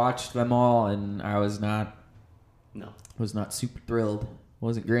 I watched them all, and I was not super thrilled.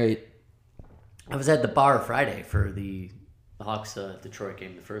 Wasn't great. I was at the bar Friday for the Hawks Detroit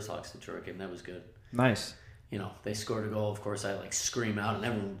game, the first Hawks Detroit game. That was good. Nice. They scored a goal. Of course, I scream out,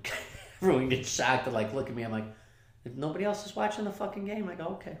 and everyone gets shocked to look at me. I'm like, if nobody else is watching the fucking game, I go,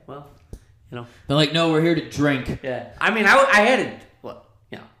 okay, well, They're like, no, we're here to drink. Yeah. I mean, I had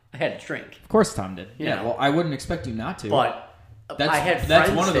I had a drink. Of course, Tom did. Yeah. Well, I wouldn't expect you not to. But that's I had friends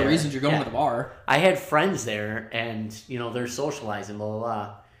that's one of the there. reasons you're going to the bar. I had friends there, and they're socializing, blah blah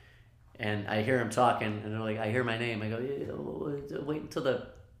blah. And I hear them talking, and they're like, I hear my name. I go, wait until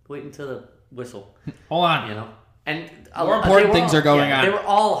the whistle. Hold on. And more important things are going on. They were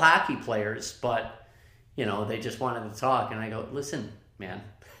all hockey players, but they just wanted to talk. And I go, listen, man.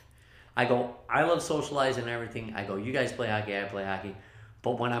 I go, I love socializing and everything. I go, you guys play hockey, I play hockey.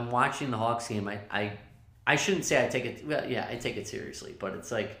 But when I'm watching the Hawks game, I shouldn't say I take it. Well, yeah, I take it seriously, but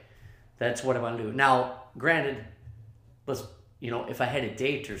it's like that's what I want to do. Now, granted, if I had a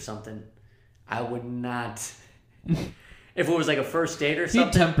date or something, I would not. If it was like a first date or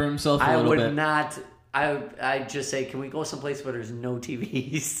something, he'd temper himself a little bit. I would not. I'd just say, can we go someplace where there's no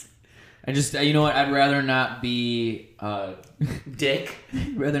TVs? I just, you know what? I'd rather not be dick.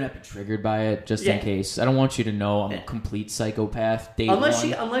 I'd rather not be triggered by it, just in case. I don't want you to know I'm a complete psychopath.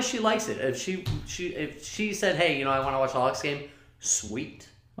 Unless she likes it. If she said, hey, I want to watch the Hawks game, sweet.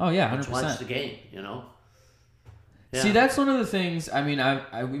 Oh yeah, 100%. Watch the game. Yeah. See, that's one of the things. I mean,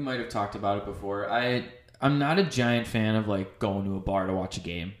 we might have talked about it before. I'm not a giant fan of going to a bar to watch a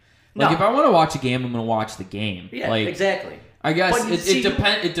game. If I want to watch a game, I'm going to watch the game. Yeah, exactly. I guess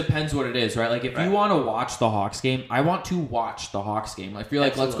it depends what it is, right? If you want to watch the Hawks game, I want to watch the Hawks game. If you're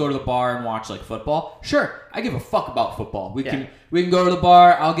let's go to the bar and watch football, sure, I give a fuck about football. We can go to the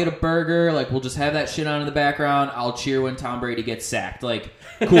bar, I'll get a burger, we'll just have that shit on in the background, I'll cheer when Tom Brady gets sacked.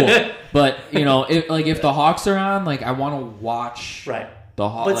 Cool. But, if the Hawks are on, I want to watch the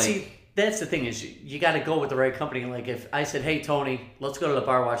Hawks. But see, that's the thing is you got to go with the right company. If I said, hey, Tony, let's go to the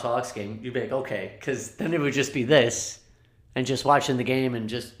bar, watch the Hawks game, you'd be like, okay, because then it would just be this. And just watching the game and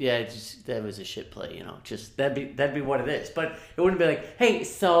that was a shit play, Just that'd be what it is. But it wouldn't be like, hey,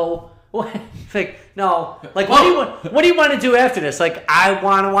 so what? No. What do you want to do after this? I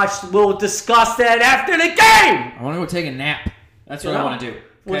want to watch. We'll discuss that after the game. I want to go take a nap. That's what I want to do. Okay?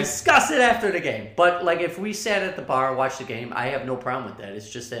 We'll discuss it after the game. But if we sat at the bar, watched the game, I have no problem with that. It's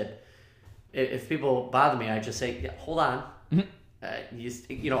just that if people bother me, I just say, hold on.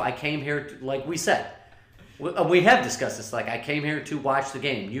 Mm-hmm. I came here like we said. We have discussed this. I came here to watch the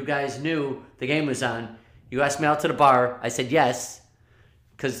game. You guys knew the game was on. You asked me out to the bar. I said yes,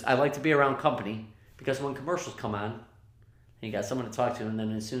 because I like to be around company. Because when commercials come on, and you got someone to talk to, and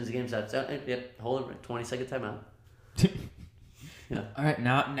then as soon as the game's out, hold it, 20-second timeout. Yeah. All right,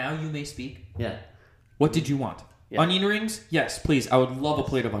 now you may speak. Yeah. What did you want? Yeah. Onion rings? Yes, please. I would love a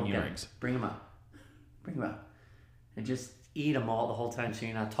plate of onion rings. Bring them out. And just eat them all the whole time, so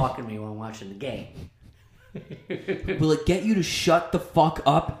you're not talking to me while I'm watching the game. Will it get you to shut the fuck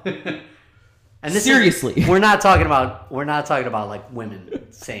up? And seriously, we're not talking about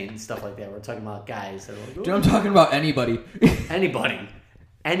women saying stuff like that. We're talking about guys that are dude, I'm talking about anybody. Anybody.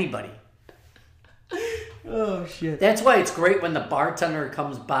 Oh shit. That's why it's great when the bartender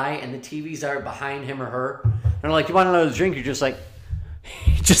comes by and the TVs are behind him or her. And they're like, you want another drink? You're just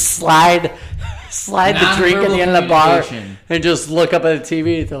just slide the drink at the end of the bar and just look up at the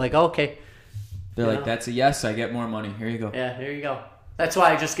TV. They're like, okay. They're like, that's a yes, I get more money. Here you go. Yeah, here you go. That's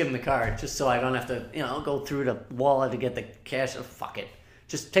why I just give them the card, just so I don't have to, go through the wallet to get the cash. Oh, fuck it.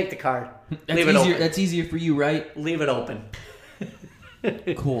 Just take the card. Leave it open. That's easier for you, right? Leave it open.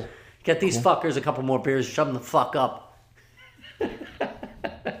 Cool. Get these fuckers a couple more beers, shove them the fuck up.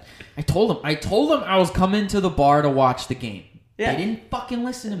 I told them I was coming to the bar to watch the game. Yeah. They didn't fucking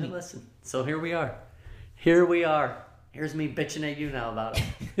listen to me. Listen. So here we are. Here's me bitching at you now about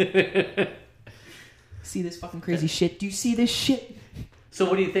it. See this fucking crazy shit? Do you see this shit? So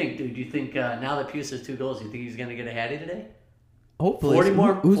what do you think, dude? Do you think now that Puce has 2 goals, do you think he's going to get a hattie today? Hopefully. 40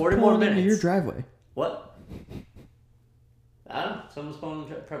 more minutes. Into your driveway? What? I don't know. Someone's pulling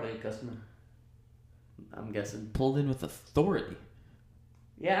in, probably a customer. I'm guessing. Pulled in with authority.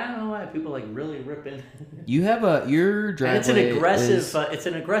 Yeah, I don't know why people really rip in. You have your driveway. And it's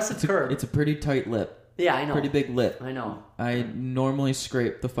an aggressive curb. It's a pretty tight lip. Yeah, I know. Pretty big lip. I know. I normally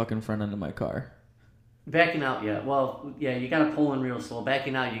scrape the fucking front end of my car. Backing out, yeah. Well, yeah, you got to pull in real slow.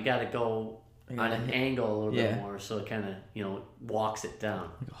 Backing out, you got to go on an angle a little bit more, so it kind of walks it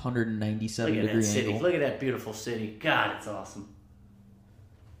down. 197 degree angle. Look at that beautiful city. God, it's awesome.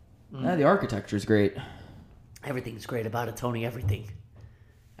 The architecture's great. Everything's great about it, Tony. Everything.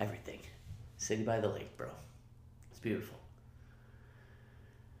 City by the lake, bro. It's beautiful.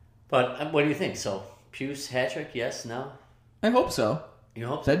 But what do you think? So, Puce hat trick? Yes? No? I hope so. You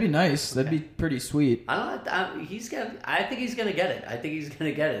hope so? That'd be nice. That'd be pretty sweet. I think he's gonna get it.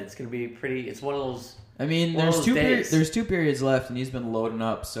 It's gonna be pretty. It's one of those. I mean, there's two periods left, and he's been loading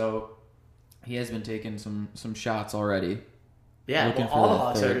up, so he has been taking some shots already. Yeah, well, all the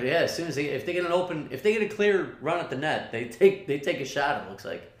Hawks are. Yeah, as soon as if they get a clear run at the net, they take a shot. It looks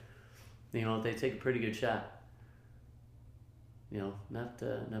like, they take a pretty good shot. Not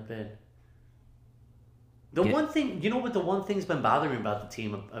bad. The one thing's been bothering me about the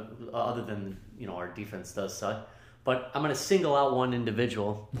team, other than our defense does suck, but I'm gonna single out one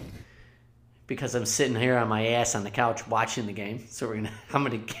individual because I'm sitting here on my ass on the couch watching the game. So I'm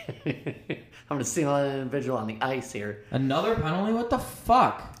gonna single out an individual on the ice here. Another penalty? What the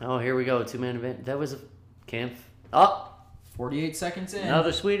fuck? Oh, here we go. 2-man event. That was a camp. Oh, 48 seconds in.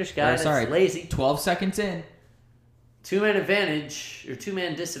 Another Swedish guy. Sorry, lazy. 12 seconds in. 2-man advantage or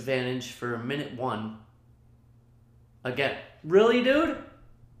 2-man disadvantage for minute 1. Again, really, dude?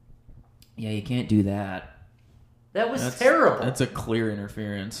 Yeah, you can't do that. That's terrible. That's a clear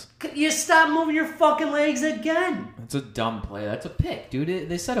interference. You stop moving your fucking legs again. That's a dumb play. That's a pick, dude.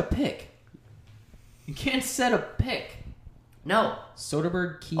 They set a pick. You can't set a pick. No.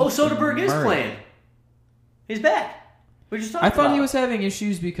 Soderbergh, Keith, Soderbergh is playing. He's back. We just talked about. I thought he was having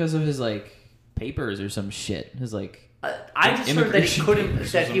issues because of his papers or some shit. His I just heard that he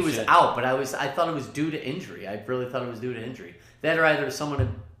couldn't. That he was out, but I thought it was due to injury. I really thought it was due to injury. That or either someone had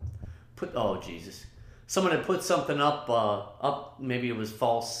put. Oh Jesus! Someone had put something up. Maybe it was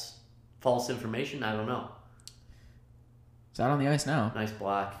false information. I don't know. It's out on the ice now. Nice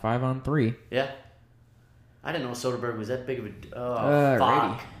block. 5-on-3. Yeah. I didn't know Soderbergh was that big of a.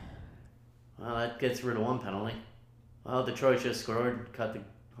 Fuck. Well, that gets rid of one penalty. Well, Detroit just scored, cut the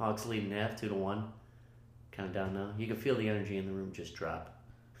Hawks lead in half, 2-1. Kind of down now. You can feel the energy in the room just drop.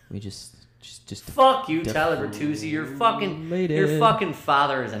 We just fuck you, Tyler Bertuzzi. Your fucking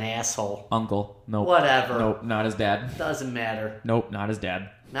father is an asshole. Uncle. Nope. Whatever. Nope, not his dad. Doesn't matter. Nope, not his dad.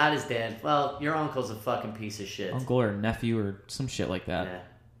 Not his dad. Well, your uncle's a fucking piece of shit. Uncle or nephew or some shit like that. Yeah.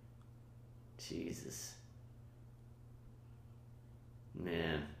 Jesus.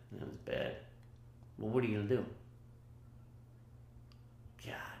 Man, that was bad. Well, what are you gonna do?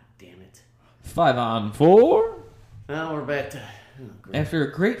 God damn it. 5-on-4. Now we're back to after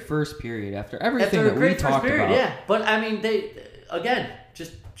a great first period, after everything that we talked about. Yeah, but I mean, they again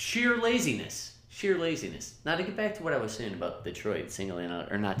just sheer laziness. Now to get back to what I was saying about Detroit singling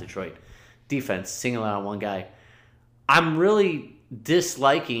out, or not Detroit, defense singling out one guy. I'm really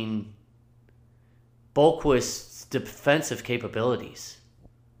disliking Boqvist's defensive capabilities.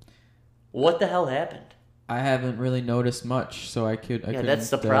 What the hell happened? I haven't really noticed much, so I couldn't. That's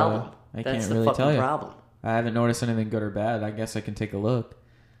the problem. I can't really tell you. Problem. I haven't noticed anything good or bad. I guess I can take a look.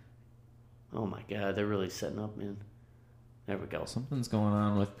 Oh my God, they're really setting up, man. There we go. Something's going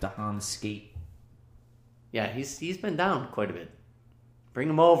on with Dahan's skate. Yeah, he's been down quite a bit. Bring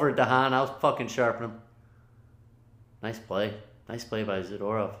him over, Dahan. I'll fucking sharpen him. Nice play by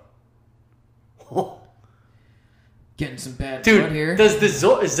Zadorov. Getting some bad blood here. Does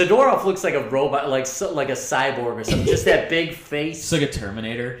Zadorov looks like a robot, like a cyborg or something? Just that big face. It's like a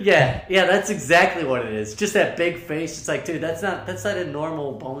Terminator. Yeah, that's exactly what it is. Just that big face. It's like, dude, that's not a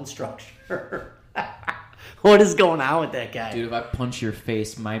normal bone structure. What is going on with that guy? Dude, if I punch your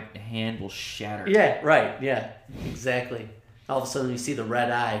face, my hand will shatter. Yeah, right. Yeah, exactly. All of a sudden, you see the red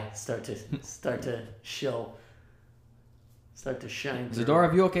eye start to show, start to shine.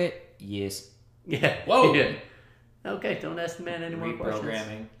 Zadorov, you okay? Yes. Yeah. Whoa. Yeah. Okay, don't ask the man any more questions.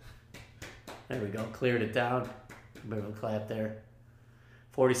 Reprogramming. There we go. Cleared it down. A bit of a clap there.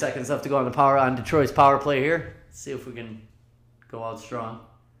 40 seconds left to go on Detroit's power play here. Let's see if we can go out strong.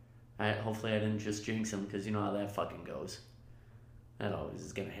 Hopefully I didn't just jinx him, because you know how that fucking goes. That always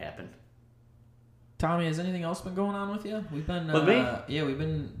is going to happen. Tommy, has anything else been going on with you? We've been with me? Yeah, we've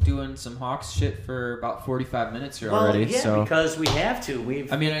been doing some Hawks shit for about 45 minutes here already. Yeah, so because we have to.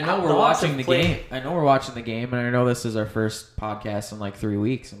 I know we're watching the game. I know we're watching the game, and I know this is our first podcast in like 3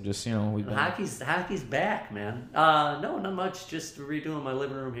 weeks. I'm just, we've been hockey's back, man. No, not much. Just redoing my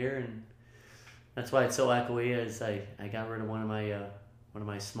living room here, and that's why it's so echoey. As I got rid of one of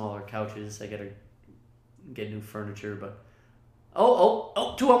my smaller couches. I gotta get new furniture, but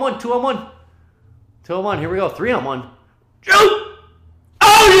 2-on-1. 2-on-1, here we go. 3-on-1. Shoot!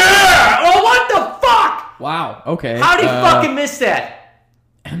 Oh, yeah! Oh, what the fuck? Wow, okay. How did he fucking miss that?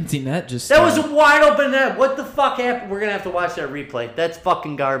 Empty net just... That was a wide open net. What the fuck happened? We're going to have to watch that replay. That's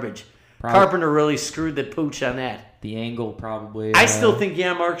fucking garbage. Carpenter really screwed the pooch on that. The angle probably... I still think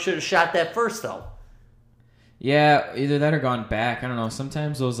Janmark should have shot that first, though. Yeah, either that or gone back. I don't know.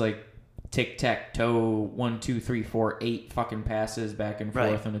 Sometimes those, like, tic-tac-toe, 1, 2, 3, 4, 8 fucking passes back and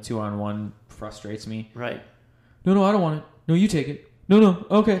forth and a 2-on-1 frustrates me. Right. No, I don't want it. No, you take it. No,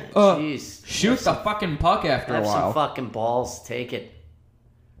 okay. Jeez. Shoot the fucking puck after a while. Have some fucking balls. Take it.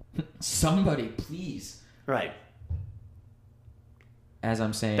 Somebody, please. Right. As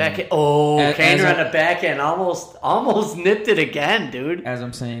I'm saying... Kaner on the backhand almost nipped it again, dude. As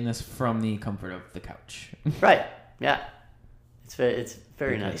I'm saying this from the comfort of the couch. Right. Yeah. It's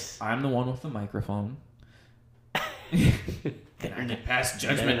very nice. I'm the one with the microphone. Then I can pass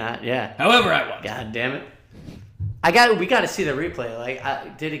judgment. Yeah. However I want. God damn it. We got to see the replay.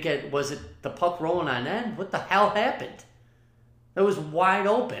 Like, was it the puck rolling on end? What the hell happened? It was wide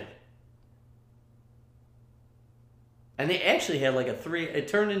open. And they actually had like a 3. It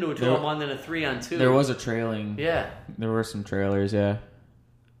turned into a 2-on-1, then a 3-on-2. There was a trailing. Yeah. There were some trailers, yeah.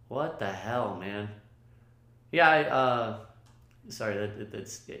 What the hell, man? Yeah, sorry,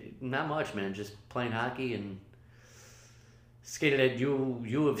 that's not much, man. Just playing hockey and skated at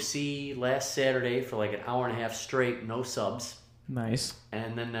U of C last Saturday for like an hour and a half straight, no subs. Nice.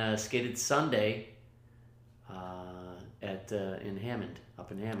 And then skated Sunday in Hammond,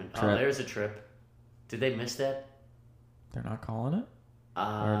 up in Hammond. Trip. Oh, there's a trip. Did they miss that? They're not calling it?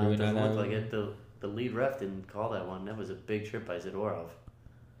 Or do we doesn't look like it. The lead ref didn't call that one. That was a big trip by Zadorov.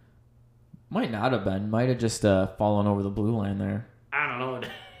 Might not have been. Might have just fallen over the blue line there. I don't know.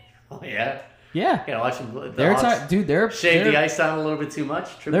 Oh, yeah? Yeah. Yeah, watch them. They're shaved the ice down a little bit too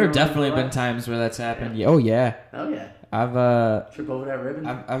much. There have definitely been times where that's happened. Yeah. Oh, yeah. Oh, yeah. I've trip over that ribbon.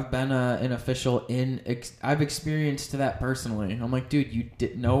 I've been an official I've experienced that personally. I'm like,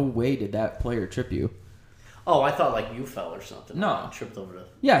 dude, no way did that player trip you. Oh, I thought like you fell or something. No. Tripped over the...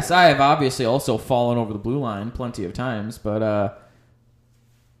 Yes, I have obviously also fallen over the blue line plenty of times, but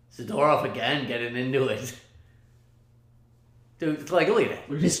Zadorov again getting into it. Dude, like, look at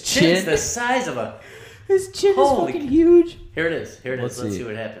that. His chin's chin. the size of a... His chin is fucking huge. Here it is. Let's see. see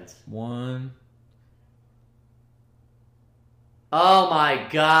what happens. 1. Oh, my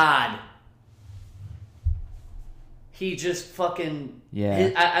God. He just fucking...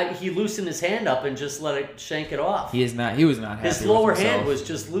 Yeah. He loosened his hand up and just let it shank it off. He was not happy. His lower hand was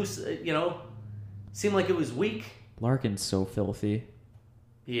just loose, seemed like it was weak. Larkin's so filthy.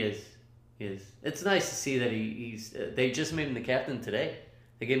 He is. It's nice to see that he's... they just made him the captain today.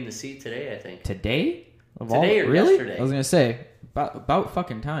 They gave him the seat today, I think. Today? Today or really? yesterday. I was going to say, about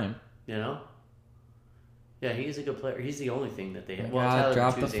fucking time. You know? Yeah, he's a good player. He's the only thing that they have. God,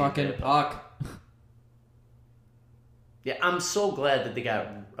 drop the fucking puck. Yeah, I'm so glad that they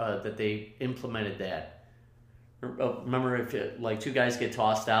got that they implemented that. Remember, if two guys get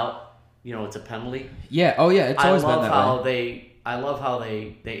tossed out, it's a penalty. Yeah. Oh yeah. It's always been that way. I love how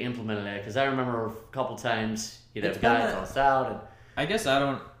they implemented that, because I remember a couple times you'd have a guy tossed out. And I guess I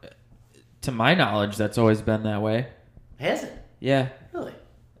don't. To my knowledge, that's always been that way. Has it? Yeah. Really?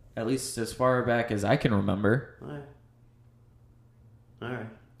 At least as far back as I can remember. All right.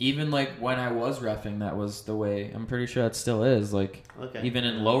 Even like when I was reffing, that was the way. I'm pretty sure it still is. Like, even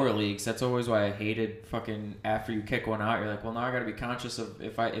in lower leagues, that's always why I hated fucking after you kick one out. You're like, well, now I got to be conscious of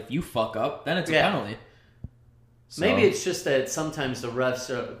if you fuck up, then it's a penalty. So, maybe it's just that sometimes the refs,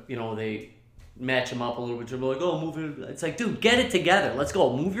 they match them up a little bit. They're like, oh, move it. It's like, dude, get it together. Let's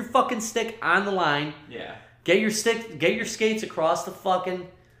go. Move your fucking stick on the line. Yeah. Get your skates across the fucking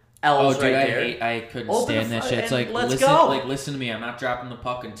L's dude, right there. I couldn't stand that shit. It's like, listen to me. I'm not dropping the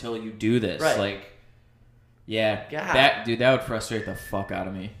puck until you do this. Right. Like, yeah. God. That would frustrate the fuck out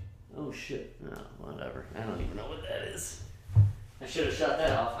of me. Oh, shit. No, whatever. I don't even know what that is. I should have shut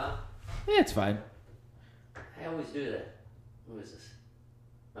that off, huh? Yeah, it's fine. I always do that. Who is this?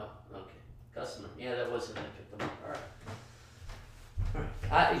 Oh, okay. Customer. Yeah, that was it. I picked them up. All right.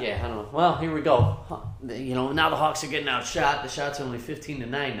 I don't know. Well, here we go. Now the Hawks are getting outshot. The shots are only 15-9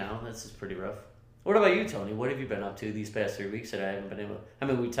 now. This is pretty rough. What about you, Tony? What have you been up to these past 3 weeks that I haven't been able to... I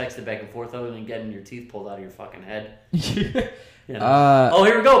mean, we texted back and forth other than getting your teeth pulled out of your fucking head. Here we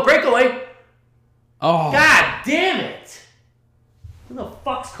go. Breakaway. Oh. God damn it. Who the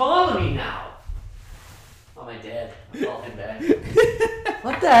fuck's calling me now? Oh, my dad. I'll call him back.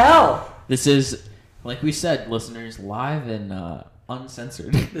 What the hell? This is, like we said, listeners, live and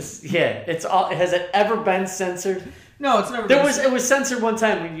uncensored. It's all. Has it ever been censored? No, it's never. It was censored one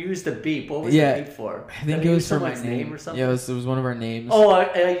time when you used the beep. What was the beep for? I think it was for my name or something. Yeah, it was one of our names. Oh,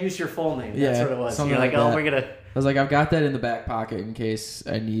 I used your full name. That's what it was. You're like, oh, we're gonna. I was like, I've got that in the back pocket in case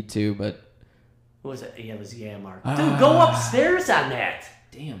I need to, but. What was it? Yeah, it was Yamar. Dude, go upstairs on that.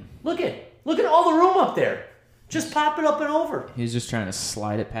 Damn. Look at all the room up there. Just pop it up and over. He's just trying to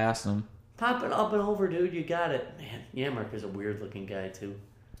slide it past him. Pop it up and over, dude. You got it. Man, Yamar is a weird looking guy too.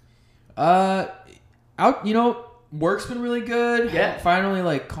 Work's been really good. Yeah.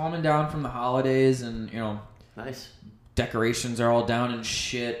 Finally, calming down from the holidays, and nice. Decorations are all down and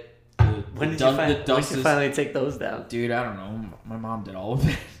shit. When did you finally take those down? Dude, I don't know. My mom did all of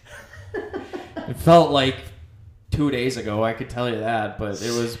it. It felt like 2 days ago, I could tell you that, but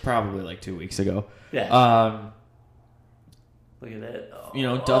it was probably 2 weeks ago. Yeah. Look at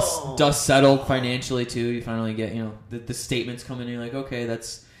that. Dust settled financially too. You finally get, the statements come in and you're like, okay,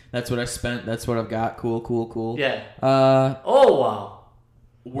 that's what I spent. That's what I've got. Cool. Yeah. Oh, wow.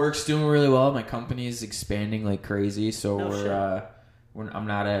 Work's doing really well. My company's expanding like crazy, so I'm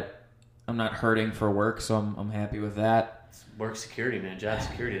not hurting for work, so I'm happy with that. It's work security, man. Job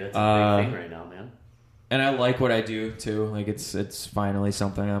security. That's a big thing right now, man. And I like what I do too. It's finally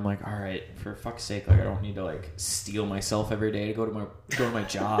something I'm like, all right, for fuck's sake, I don't need to steel myself every day to go to my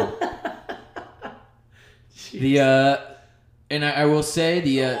job. And I will say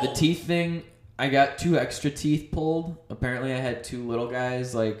the teeth thing. I got 2 extra teeth pulled. Apparently, I had 2 little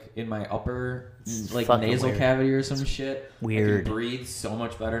guys in my upper nasal cavity or some shit. Weird. I can breathe so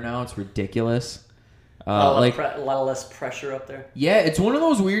much better now. It's ridiculous. A lot less pressure up there. Yeah, it's one of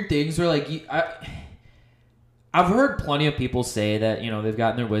those weird things where I've heard plenty of people say that, they've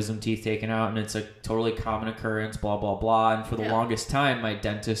gotten their wisdom teeth taken out and it's a totally common occurrence, blah, blah, blah. And for the longest time, my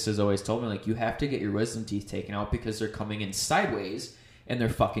dentist has always told me, you have to get your wisdom teeth taken out because they're coming in sideways and they're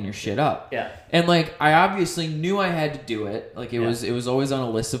fucking your shit up. Yeah. And, I obviously knew I had to do it. It was always on a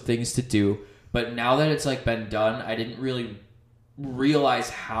list of things to do. But now that it's, been done, I didn't really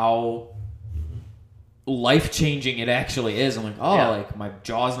realize how life-changing it actually is. I'm like, my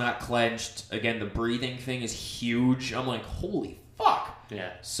jaw's not clenched. Again, the breathing thing is huge. I'm like, holy fuck.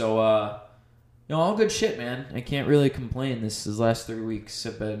 Yeah. So, all good shit, man. I can't really complain. These last 3 weeks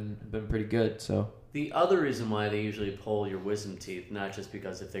have been pretty good, so. The other reason why they usually pull your wisdom teeth, not just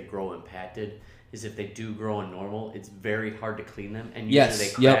because if they grow impacted, is if they do grow in normal, it's very hard to clean them, and usually they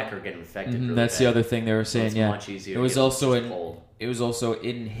crack or get infected. Really that's bad. the other thing they were saying. So it's much easier. It was also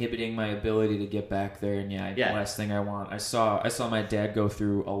inhibiting my ability to get back there, and last thing I want. I saw my dad go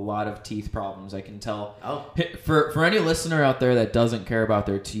through a lot of teeth problems. I can tell. Oh. For any listener out there that doesn't care about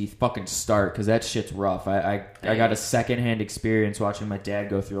their teeth, fucking start, because that shit's rough. I got a secondhand experience watching my dad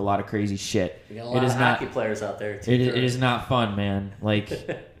go through a lot of crazy shit. We got a lot of hockey players out there. It is not fun, man.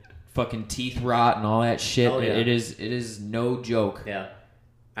 Fucking teeth rot and all that shit. Oh, yeah. It is no joke. Yeah,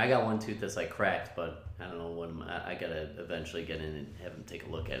 I got one tooth that's cracked, but I don't know when I gotta eventually get in and have them take a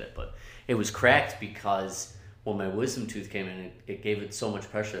look at it. But it was cracked because when my wisdom tooth came in, it gave it so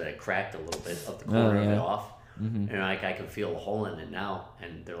much pressure that it cracked a little bit of the corner of it off. Mm-hmm. And I can feel a hole in it now.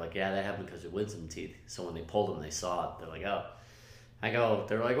 And they're like, yeah, that happened because of wisdom teeth. So when they pulled them, they saw it. They're like, oh.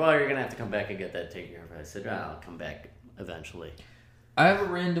 They're like, well, you're gonna have to come back and get that taken care of. I said, I'll come back eventually. I have a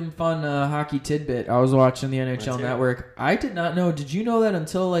random fun hockey tidbit. I was watching the NHL Network. I did not know. Did you know that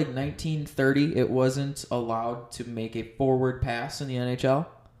until 1930, it wasn't allowed to make a forward pass in the NHL?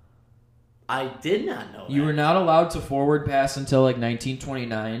 I did not know that. You were not allowed to forward pass until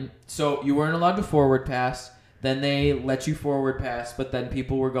 1929. So you weren't allowed to forward pass. Then they let you forward pass, but then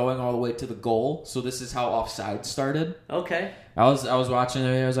people were going all the way to the goal. So this is how offside started. Okay. I was watching it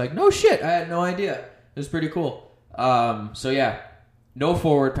and I was like, no shit. I had no idea. It was pretty cool. So yeah. No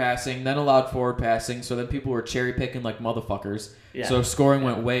forward passing, then allowed forward passing, so then people were cherry picking like motherfuckers. Yeah. So scoring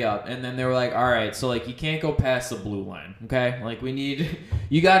went way up. And then they were like, all right, so you can't go past the blue line, okay?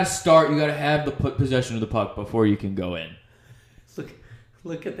 You got to start, you got to have the possession of the puck before you can go in.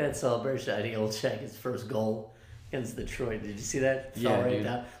 Look at that celebration. I think he'll check his first goal against Detroit. Did you see that? Fell right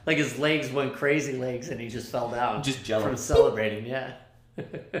down. His legs went crazy legs and he just fell down. Just jealous. From celebrating, yeah.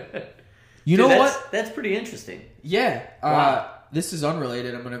 You know what? That's pretty interesting. Yeah. Wow. This is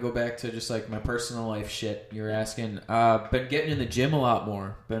unrelated. I'm going to go back to just my personal life shit you were asking. Been getting in the gym a lot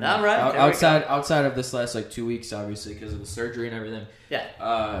more. Been all right. Outside of this last 2 weeks, obviously, because of the surgery and everything.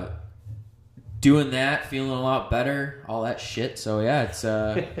 Yeah. Doing that, feeling a lot better, all that shit. So yeah,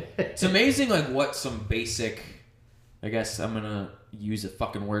 it's amazing what some basic, I guess I'm going to use a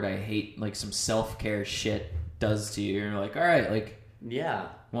fucking word I hate, some self-care shit does to you. You're like, all right, yeah.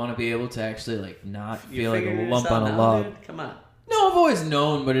 Want to be able to actually not feel like a lump on a log. Dude? Come on. No, No, I've always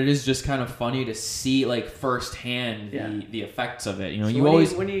known, but it is just kind of funny to see like firsthand the effects of it. You know, so you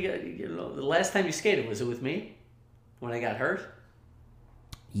always the last time you skated, was it with me when I got hurt?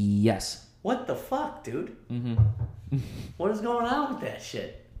 Yes. What the fuck, dude? Mm-hmm. What is going on with that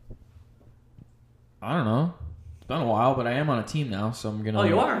shit? I don't know. It's been a while, but I am on a team now, so I'm gonna. Oh,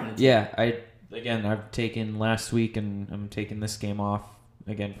 you are on a team? Yeah, I've taken last week, and I'm taking this game off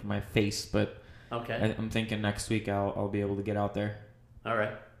again for my face, but okay. I'm thinking next week I'll be able to get out there. All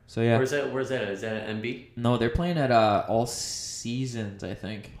right. So yeah. Where's that? Is that an MB? No, they're playing at All Seasons, I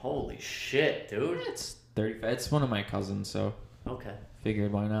think. Holy shit, dude! It's 35. It's one of my cousins, so okay.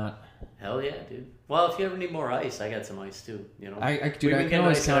 Figured why not. Hell yeah, dude. Well, if you ever need more ice, I got some ice too. You know, I can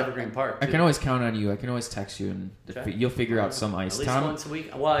always count. Evergreen Park. I can always count on you. I can always text you, and you'll figure out some ice. At least Tom, once a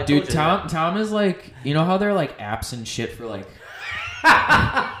week. Well, Tom is like, you know how there are like apps and shit for like,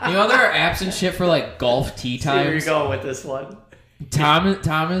 you know there are apps and shit for like golf tee times. See where you're going with this one. Tom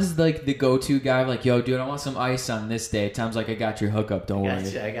is like the go-to guy. Like, yo, dude, I want some ice on this day. Tom's like, I got your hookup. Don't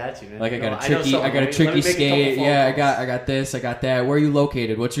worry. I got you, man. Like, I got a tricky skate. Yeah, I got this. I got that. Where are you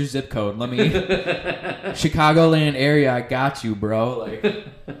located? What's your zip code? Let me. Chicagoland area. I got you, bro. Like,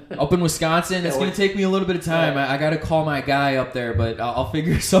 up in Wisconsin, it's gonna take me a little bit of time. I got to call my guy up there, but I'll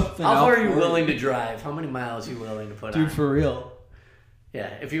figure something out. How far are you willing to drive? How many miles are you willing to put on? Dude, for real.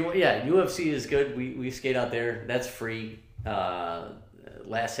 Yeah, UFC is good. We skate out there. That's free.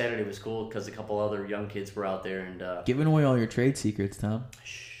 Last Saturday was cool because a couple other young kids were out there and giving away all your trade secrets, Tom.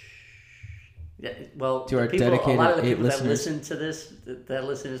 Yeah, well, to our people, dedicated a lot of the 8 people listeners that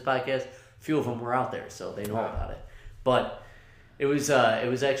listen to this podcast, a few of them were out there, so they know about it. But it was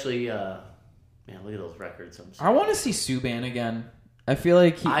actually man, look at those records. I want to see Subban again. I feel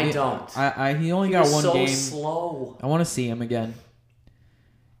like he only got one game. Slow. I want to see him again.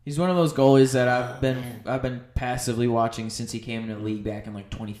 He's one of those goalies that I've been passively watching since he came into the league back in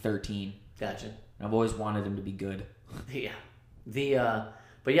like 2013. Gotcha. I've always wanted him to be good. Yeah.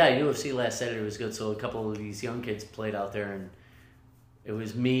 But yeah, UFC last Saturday was good. So a couple of these young kids played out there, and it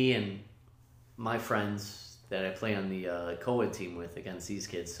was me and my friends that I play on the co-ed team with against these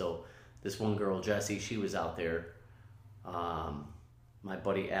kids. So this one girl, Jessie, she was out there. My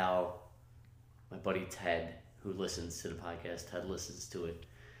buddy Al, my buddy Ted, who listens to the podcast, Ted listens to it.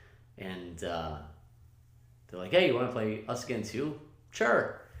 And they're like, hey, you want to play us against you?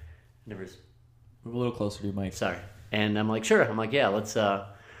 Sure. Move a little closer to your mic. Sorry. And I'm like, sure. I'm like, yeah, let's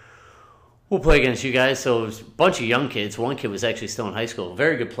we'll play against you guys. So it was a bunch of young kids. One kid was actually still in high school.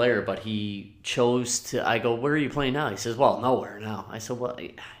 Very good player, but he chose to... I go, where are you playing now? He says, well, nowhere now. I said, well,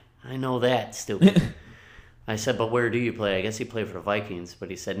 I know that, stupid. I said, but where do you play? I guess he played for the Vikings. But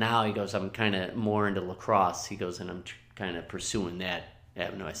he said, now, he goes, I'm kind of more into lacrosse. He goes, and I'm kind of pursuing that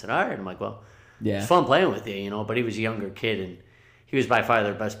avenue. I said, all right. I'm like, well, yeah, it's fun playing with you, you know. But he was a younger kid, and he was by far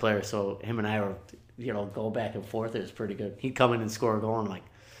their best player. So him and I were, go back and forth. It was pretty good. He'd come in and score a goal, and I'm like...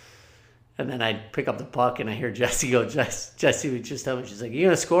 And then I'd pick up the puck, and I hear Jessie go, Jessie would just tell me, she's like, you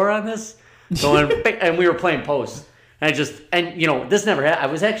going to score on this? And we were playing post. And this never happened. I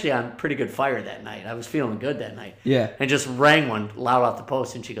was actually on pretty good fire that night. I was feeling good that night. Yeah. And just rang one loud off the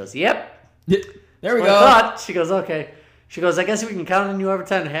post, and she goes, yep. There we go. She goes, okay. She goes, I guess we can count on you every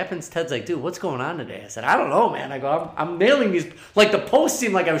time it happens. Ted's like, dude, what's going on today? I said, I don't know, man. I go, I'm nailing these. Like, the post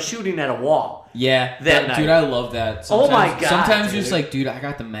seemed like I was shooting at a wall. Yeah. That night. Dude, I love that. Oh, my God. Sometimes you're just like, dude, I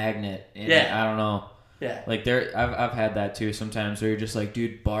got the magnet. And yeah. I don't know. Yeah. Like, I've had that, too, sometimes where you're just like,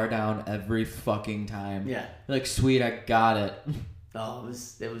 dude, bar down every fucking time. Yeah. You're like, sweet, I got it. Oh, it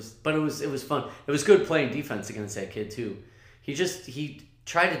was fun. It was good playing defense against that kid, too. He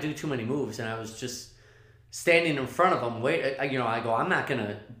tried to do too many moves, and I was just standing in front of him, I go, I'm not going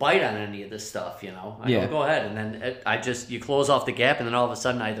to bite on any of this stuff, go ahead. And then you close off the gap, and then all of a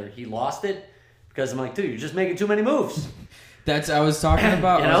sudden either he lost it, because I'm like, dude, you're just making too many moves. I was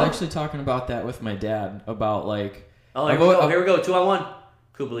actually talking about that with my dad, about like... Oh, here we go, 2-on-1.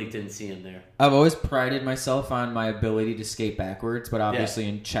 Kubalik didn't see him there. I've always prided myself on my ability to skate backwards, but obviously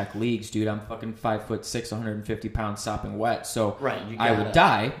in Czech leagues, dude, I'm fucking 5'6", 150 pounds sopping wet, so I would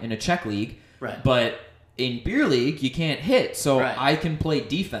die in a Czech league. Right. But in beer league, you can't hit, so right. I can play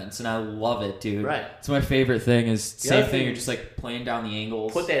defense, and I love it, dude. Right. It's my favorite thing. Is same thing. You're just like playing down the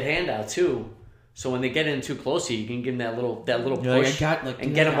angles. Put that hand out too, so when they get in too close to you, you can give them that little push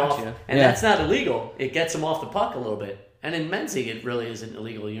and get them off. You. And that's not illegal. It gets them off the puck a little bit. And in men's league, it really isn't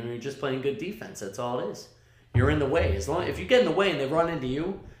illegal. You're just playing good defense. That's all it is. You're in the way. If you get in the way and they run into you,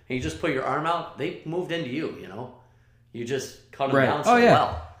 and you just put your arm out, they moved into you. You just cut them down so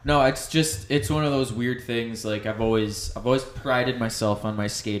well. No, it's one of those weird things. Like I've always prided myself on my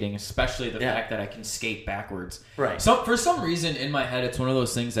skating, especially the fact that I can skate backwards. Right. So for some reason in my head, it's one of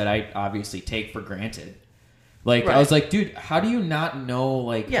those things that I obviously take for granted. Like I was like, dude, how do you not know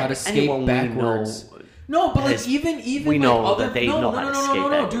like how to skate backwards? No, but like even we like know other that they know how to skate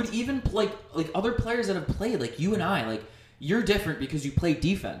backwards. dude. Even like other players that have played, like you and I, like you're different because you play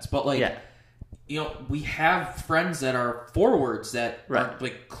defense, but like. Yeah. You know, we have friends that are forwards that are,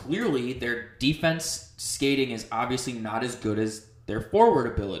 like, clearly their defense skating is obviously not as good as their forward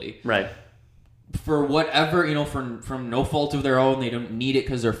ability. Right. For whatever, you know, from no fault of their own, they don't need it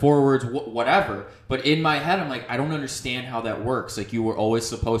because they're forwards, whatever. But in my head, I'm like, I don't understand how that works. Like, you were always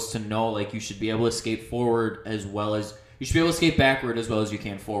supposed to know, like, you should be able to skate forward as well as... You should be able to skate backward as well as you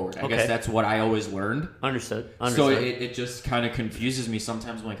can forward. I guess that's what I always learned. Understood. So it just kind of confuses me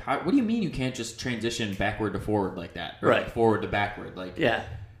sometimes. I'm like, what do you mean you can't just transition backward to forward like that? Or like forward to backward? Like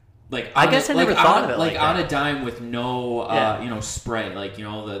Like I guess I never thought of it like on that. a dime with no you know, spray. Like, you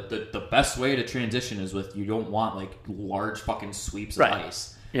know, the best way to transition is with, you don't want like large fucking sweeps of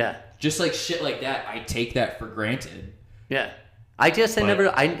ice. Yeah. Just like shit like that, I take that for granted. Yeah. I guess I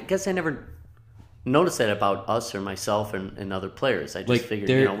never noticed that about us or myself and other players. I just like figured,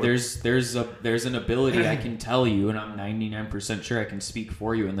 there's an ability I can tell you, and I'm 99% sure I can speak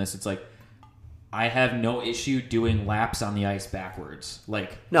for you in this. It's like I have no issue doing laps on the ice backwards.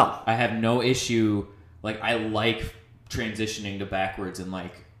 Like no, I have no issue. Like I like transitioning to backwards and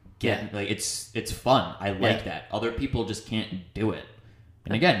like getting like it's fun. I like that. Other people just can't do it.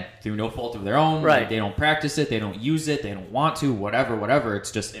 And again, through no fault of their own, like they don't practice it, they don't use it, they don't want to, whatever.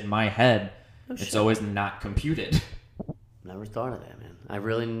 It's just in my head. It's always not computed. Never thought of that, man. I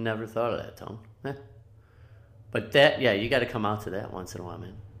really never thought of that, Tom. But that, you got to come out to that once in a while,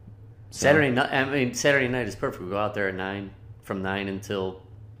 man. So, Saturday night is perfect. We go out there at 9, from 9 until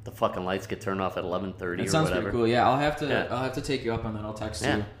the fucking lights get turned off at 11:30 or whatever. That sounds pretty cool. Yeah, I'll have to take you up on that. I'll text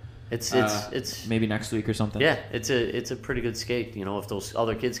you. It's maybe next week or something. Yeah, it's a pretty good skate. You know, if those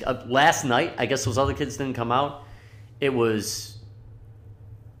other kids last night, I guess those other kids didn't come out. It was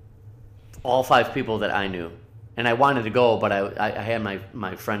all 5 people that I knew, and I wanted to go, but I had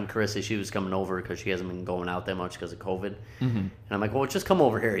my friend Carissa. She was coming over because she hasn't been going out that much because of COVID. Mm-hmm. And I'm like, well, just come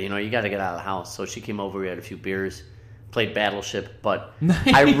over here. You know, you got to get out of the house. So she came over. We had a few beers, played Battleship, but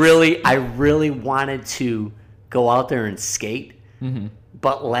nice. I really wanted to go out there and skate. Mm-hmm.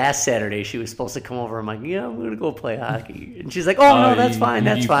 But last Saturday, she was supposed to come over. I'm like, I'm going to go play hockey. And she's like, no, that's fine.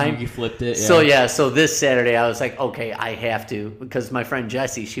 That's fine. You flipped it. Yeah. So this Saturday, I was like, okay, I have to. Because my friend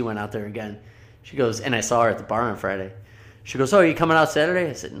Jessie, she went out there again. She goes, and I saw her at the bar on Friday. She goes, are you coming out Saturday?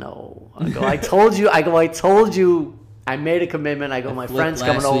 I said, no. I go, I told you. I made a commitment. I go, my friend's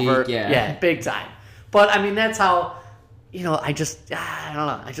coming over. Yeah, big time. But, I mean, that's how, I don't know.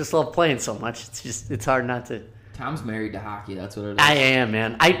 I just love playing so much. It's hard not to. Tom's married to hockey. That's what it is. I am,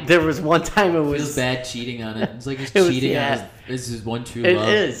 man. There was one time it was... Feels bad cheating on it. It's like he's cheating on his one true love.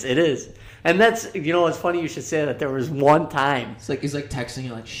 It is. And that's, it's funny you should say that. There was one time. It's like he's like texting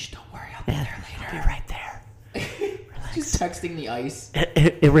you like, shh, don't worry, I'll be there later. I'll be right there. Relax. Just texting the ice.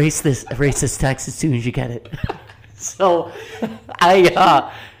 Erase this text as soon as you get it. So,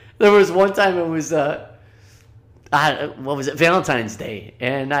 there was one time it was... what was it? Valentine's Day,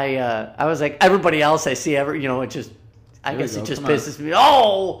 and I was like, everybody else I see it just pisses me.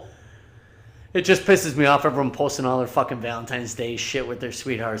 Oh, it just pisses me off. Everyone posting all their fucking Valentine's Day shit with their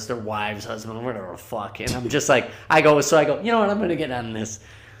sweethearts, their wives, husband, whatever the fuck. And I'm just like, I go, you know what? I'm gonna get on this.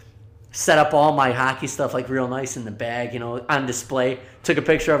 Set up all my hockey stuff like real nice in the bag, on display. Took a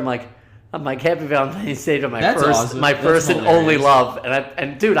picture of I'm like, happy Valentine's Day to my first and only love.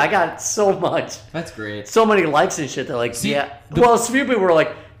 And dude, I got so much. That's great. So many likes and shit. They're like, a few people were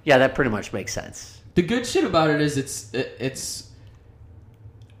like, yeah, that pretty much makes sense. The good shit about it is it's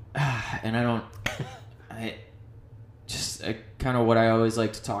and kind of what I always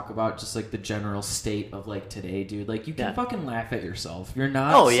like to talk about, just like the general state of like today, dude. Like you can fucking laugh at yourself. You're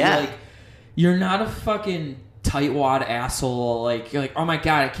not you're not a fucking tightwad asshole. Like you're like, oh my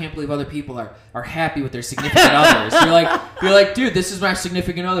god, I can't believe other people are happy with their significant others. You're like, dude, this is my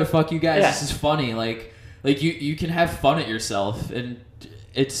significant other. Fuck you guys. This is funny. Like you can have fun at yourself, and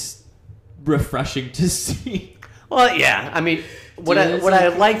it's refreshing to see. Well, yeah. I mean,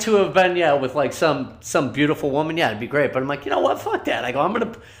 I'd like to have been, with like some beautiful woman, it'd be great. But I'm like, you know what? Fuck that. I'm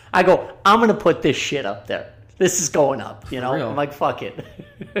gonna put this shit up there. This is going up. I'm like, fuck it.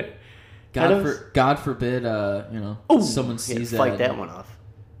 God forbid, someone sees that. Fight that one off.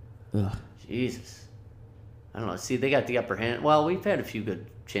 Ugh. Jesus. I don't know. See, they got the upper hand. Well, we've had a few good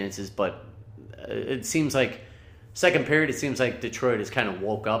chances, but it seems like Second period, it seems like Detroit has kind of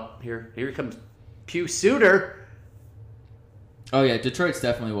woke up here. Here comes Pew Suter. Oh, yeah, Detroit's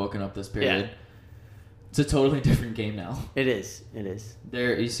definitely woken up this period. Yeah. It's a totally different game now. It is. It is.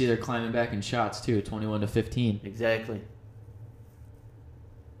 You see they're climbing back in shots, too, 21-15. Exactly.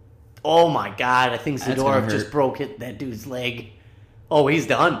 Oh, my God. I think That's gonna Zadorov just broke that dude's leg. Oh, he's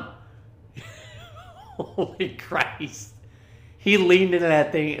done. Holy Christ. He leaned into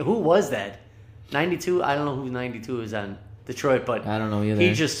that thing. Who was that? 92? I don't know who 92 is on Detroit, but I don't know either.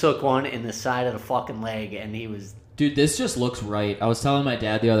 He just took one in the side of the fucking leg, and he was... Dude, this just looks right. I was telling my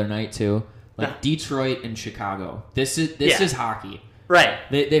dad the other night, too. Like, Detroit and Chicago. This is hockey. Right.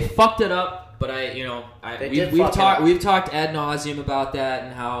 They fucked it up, but we've talked ad nauseum about that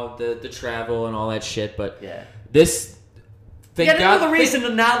and how the travel and all that shit, but yeah. This... You got another reason to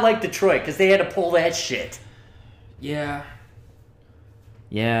not like Detroit, because they had to pull that shit. Yeah.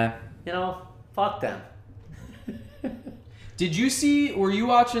 Yeah. You know, fuck them. Were you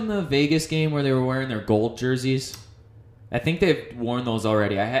watching the Vegas game where they were wearing their gold jerseys? I think they've worn those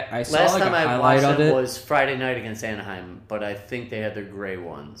already. I saw Last like time a I highlight watched of them it. was Friday night against Anaheim, but I think they had their gray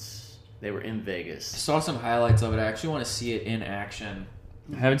ones. They were in I Vegas. saw some highlights of it. I actually want to see it in action.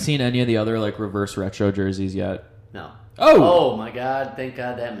 I haven't seen any of the other like reverse retro jerseys yet. No. Oh my God! Thank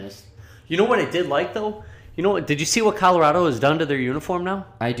God that missed. You know what I did like though? You know what? Did you see what Colorado has done to their uniform now?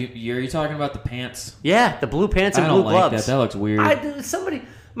 I do. Are you talking about the pants? Yeah, the blue pants and I blue don't gloves. like that. That looks weird.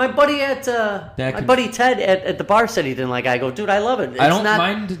 My buddy buddy Ted at the bar said he didn't like it. I go, dude, I love it. I don't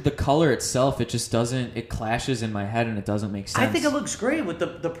mind the color itself. It just doesn't. It clashes in my head and it doesn't make sense. I think it looks great with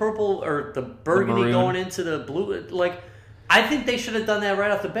the purple or the burgundy maroon. going into the blue. Like, I think they should have done that right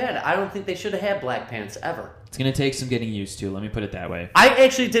off the bat. I don't think they should have had black pants ever. It's gonna take some getting used to. Let me put it that way. I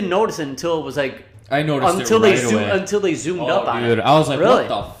actually didn't notice it until it was like I noticed until it they right away. until they zoomed up on dude, it. I was like, really?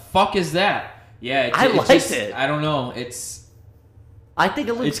 what the fuck is that? Yeah, I liked it. I don't know. I think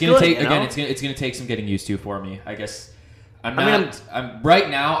it looks it's gonna good. take you know? again. It's gonna take some getting used to for me. I guess I'm right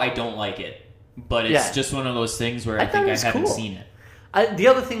now. I don't like it, but it's just one of those things where I think I haven't seen it. The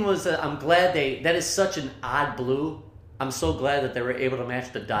other thing was I'm glad that is such an odd blue. I'm so glad that they were able to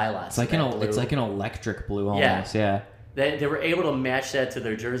match the dye lots. It's like an electric blue almost. Yeah. They were able to match that to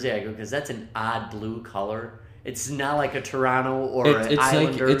their jersey. I go, because that's an odd blue color. It's not like a Toronto or an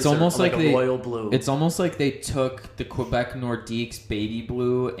Islanders. It's almost like a royal blue. It's almost like they took the Quebec Nordique's baby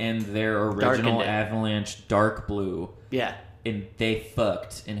blue and their original Avalanche dark blue. Yeah. And they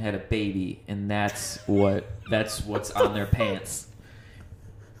fucked and had a baby, and that's what's on their pants.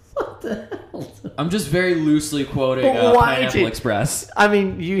 What the hell? I'm just very loosely quoting Pineapple Express. I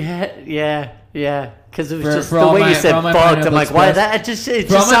mean, you had yeah. Because it was For the way you said fucked. I'm like, why? It just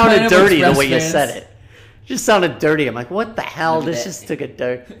sounded dirty the way you said it. It just sounded dirty. I'm like, what the hell? This just took a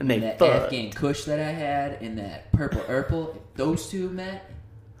dirt. And they that fucked. Afghan Kush that I had and that purple Urple, those two met.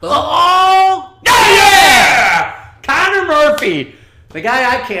 Oh yeah! Connor Murphy, the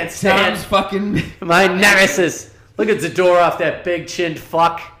guy I can't stand. Sounds fucking my nemesis. Look at Zadorov, that big chinned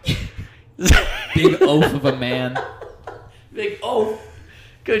fuck. Big oaf of a man. Big oaf.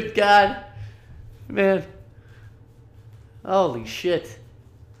 Good God. Man. Holy shit.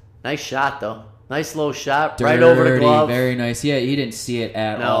 Nice shot, though. Nice low shot. Dirty, right over the glove. Very nice. Yeah, he didn't see it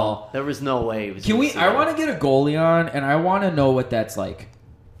at all. There was no way he was I want to get a goalie on, and I want to know what that's like.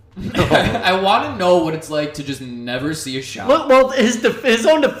 I want to know what it's like to just never see a shot. Well, his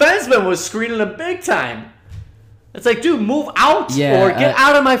own defenseman was screening him big time. It's like, dude, move out or get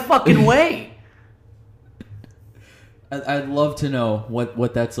out of my fucking way. I'd love to know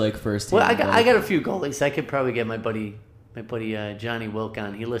what that's like firsthand. Well, I got a few goalies. I could probably get my buddy Johnny Wilk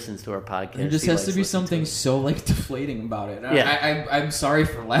on. He listens to our podcast. There just has to be something so like deflating about it. Yeah. I'm sorry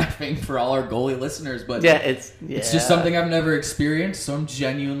for laughing for all our goalie listeners, but it's just something I've never experienced, so I'm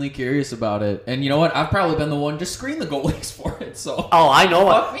genuinely curious about it. And you know what? I've probably been the one to screen the goalies for it. So I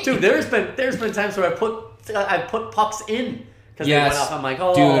know it, dude. There's been times where I put pucks in because they went off. I'm like,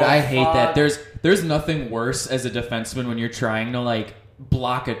 oh, dude, I hate that. There's nothing worse as a defenseman when you're trying to like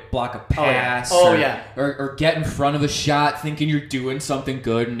block a pass or get in front of a shot thinking you're doing something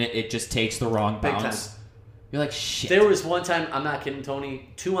good and it just takes the wrong bounce. You're like, shit. There was one time, I'm not kidding, Tony,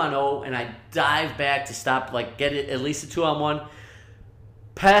 2-on-0, and I dive back to stop, like, get it at least a 2-on-1.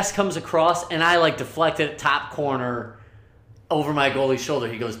 Pass comes across, and I, like, deflect it top corner over my goalie's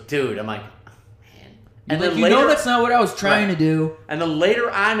shoulder. He goes, dude. I'm like, man. And then later, that's not what I was trying to do. And then later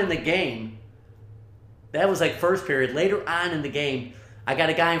on in the game, that was, like, first period. Later on in the game, I got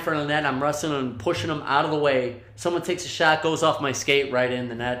a guy in front of the net. I'm wrestling him, pushing him out of the way. Someone takes a shot, goes off my skate right in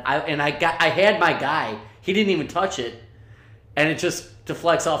the net. I had my guy. He didn't even touch it. And it just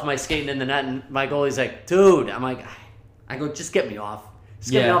deflects off my skating in the net, and my goalie's like, dude. I'm like, I go, just get me off.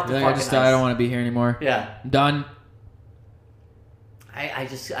 Just get me off the fucking ice. I don't want to be here anymore. Yeah. I'm done. I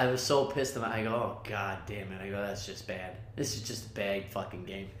was so pissed. I go, oh, God damn it. I go, that's just bad. This is just a bad fucking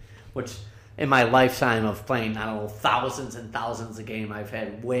game. Which, in my lifetime of playing, I don't know, thousands and thousands of games, I've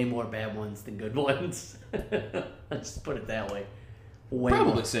had way more bad ones than good ones. Let's just put it that way.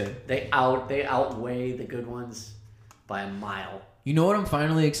 Probably say. They outweigh the good ones by a mile. You know what I'm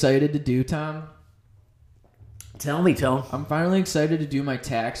finally excited to do, Tom? Tell me, Tone. I'm finally excited to do my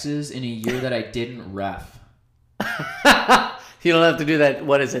taxes in a year that I didn't ref. You don't have to do that,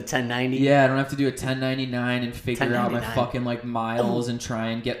 what is it, 1090? Yeah, I don't have to do a 1099 and figure out my fucking like miles and try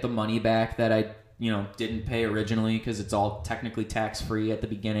and get the money back that I, didn't pay originally because it's all technically tax-free at the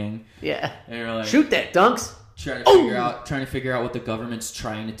beginning. Yeah. And you're like, shoot that, Dunks. Trying to figure out what the government's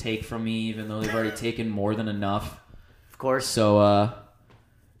trying to take from me, even though they've already taken more than enough. Of course. So,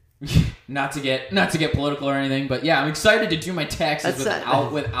 not to get political or anything, but yeah, I'm excited to do my taxes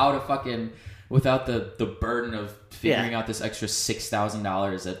without the burden of figuring out this extra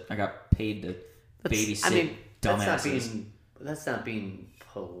 $6,000 that I got paid to babysit dumbasses. That's not being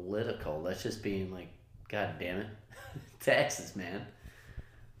political. That's just being like, God damn it, taxes, man.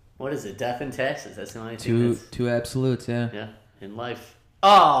 What is it? Death and taxes. That's the only thing. Two absolutes. Yeah. Yeah. In life.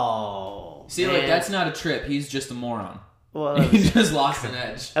 Oh. See, man. Like that's not a trip. He's just a moron. Well, he just lost an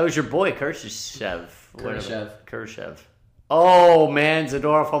edge. That was your boy, Kurashev. Kurashev. Oh man,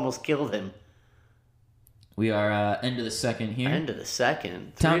 Zadorov almost killed him. We are end of the second here. End of the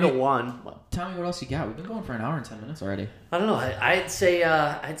second. 3-1. Tell me what else you got. We've been going for an hour and 10 minutes already. I don't know. I'd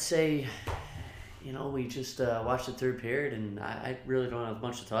say, we just watched the third period, and I really don't have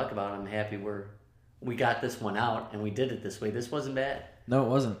much to talk about. I'm happy we got this one out, and we did it this way. This wasn't bad. No, it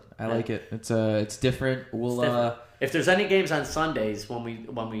wasn't. I like it. It's different. We'll different. If there's any games on Sundays when we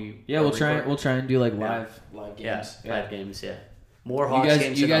we'll try and do like live games. Yeah, live games. Yeah. More Hawks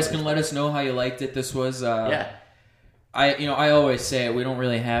games. You guys can let us know how you liked it. This was I always say it, we don't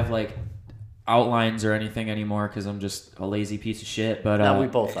really have like outlines or anything anymore because I'm just a lazy piece of shit. But no, we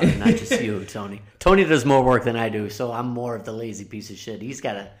both are, not just you, Tony. Tony does more work than I do, so I'm more of the lazy piece of shit. He's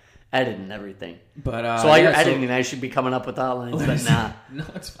got to edit and everything. But so while you're editing, I should be coming up with outlines, but nah. No,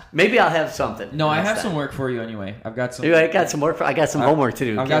 it's fine. Maybe I'll have something. No, I have some work for you anyway. I've got some. I got some work. I got some homework to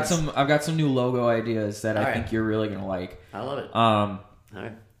do. I've got some new logo ideas that I think you're really gonna like. I love it. All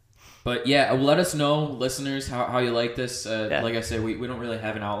right. But yeah, let us know, listeners, how you like this. Like I said, we don't really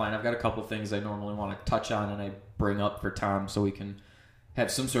have an outline. I've got a couple things I normally want to touch on and I bring up for Tom so we can have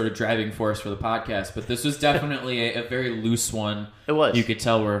some sort of driving force for the podcast. But this was definitely a very loose one. It was. You could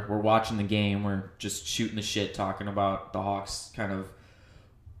tell we're watching the game. We're just shooting the shit, talking about the Hawks kind of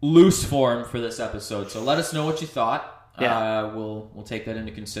loose form for this episode. So let us know what you thought. Yeah. We'll take that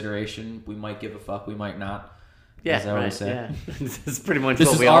into consideration. We might give a fuck. We might not. Yeah, as I always say. Yeah. It's pretty much this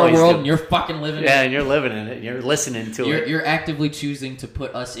what is we our always world, do. and you're fucking living in it. Yeah, and you're living in it. You're listening to it. You're actively choosing to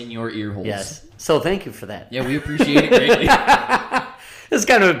put us in your ear holes. Yes. So thank you for that. Yeah, we appreciate it greatly. This is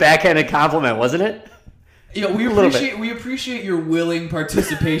kind of a backhanded compliment, wasn't it? Yeah, we appreciate your willing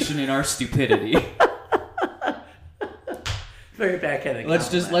participation in our stupidity. Very backhanded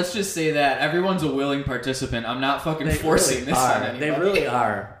compliment. Let's just say that everyone's a willing participant. I'm not fucking forcing this on anybody. They really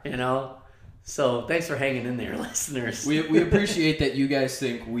are, So thanks for hanging in there, listeners. We appreciate that you guys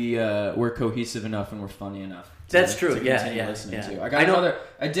think we're cohesive enough and we're funny enough. That's true. To Yeah. Listening to. I got another.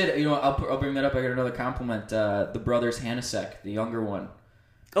 I did. I'll bring that up. I got another compliment. The brothers Hanasek, the younger one.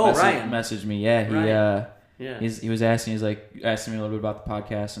 Oh, Ryan messaged me. Yeah, he he was asking. He's like asking me a little bit about the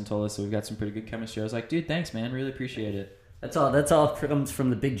podcast and told us that we've got some pretty good chemistry. I was like, dude, thanks, man. Really appreciate it. That's all comes from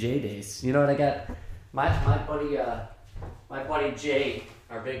the Big J days. You know what I got? My buddy Jay,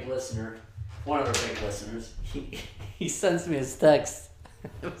 our big listener, one of our big listeners. He sends me his text.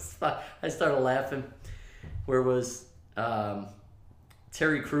 It was fun. I started laughing. Where was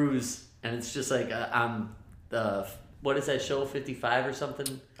Terry Crews? And it's just like I'm the. What is that show, 55 or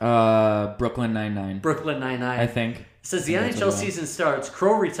something? Brooklyn Nine-Nine. Brooklyn Nine-Nine. I think. It says the NHL season starts,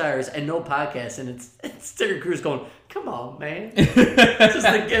 Crow retires, and no podcast, and it's Terry Crews going, come on, man. Just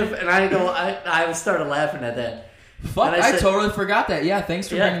the gif, and I started laughing at that. Fuck, I totally forgot that. Yeah, thanks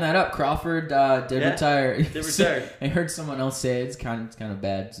for bringing that up. Crawford did retire. Did retire. I heard someone else say it's kind of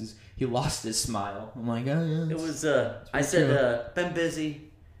bad. It's just, he lost his smile. I'm like, oh yeah. It was, I said, been busy.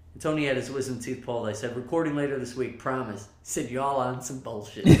 Tony had his wisdom teeth pulled. I said, recording later this week, promise. He said, y'all on some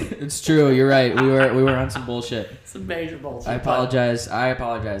bullshit. It's true. You're right. We were on some bullshit. Some major bullshit. I apologize.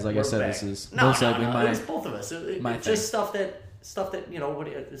 Like I said, back. This is most likely my. It was both of us. It's just stuff that stuff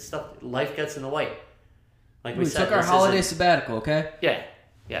life gets in the way. Like we said, took our holiday sabbatical, okay?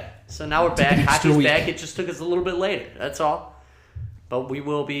 Yeah. So now we're Took back. an extra Hockey's week. back. It just took us a little bit later. That's all. But we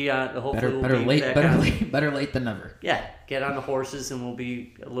will be. Hopefully, we'll be back on. Better late than never. Yeah, get on the horses and we'll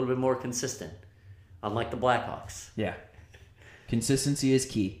be a little bit more consistent. Unlike the Blackhawks. Yeah. Consistency is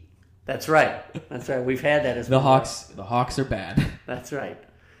key. That's right. We've had that as The well. Hawks are bad. That's right.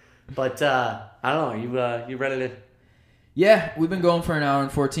 But I don't know. You ready to? Yeah, we've been going for an hour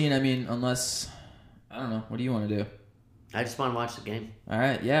and 14. I mean, unless I don't know. What do you want to do? I just want to watch the game. All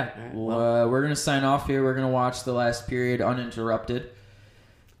right, yeah. All right, well, we're gonna sign off here. We're gonna watch the last period uninterrupted.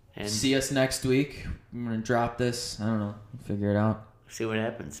 And see us next week. I'm gonna drop this. I don't know. Figure it out. See what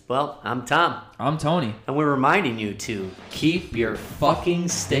happens. Well, I'm Tom. I'm Tony. And we're reminding you to keep your fucking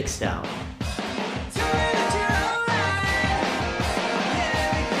sticks down.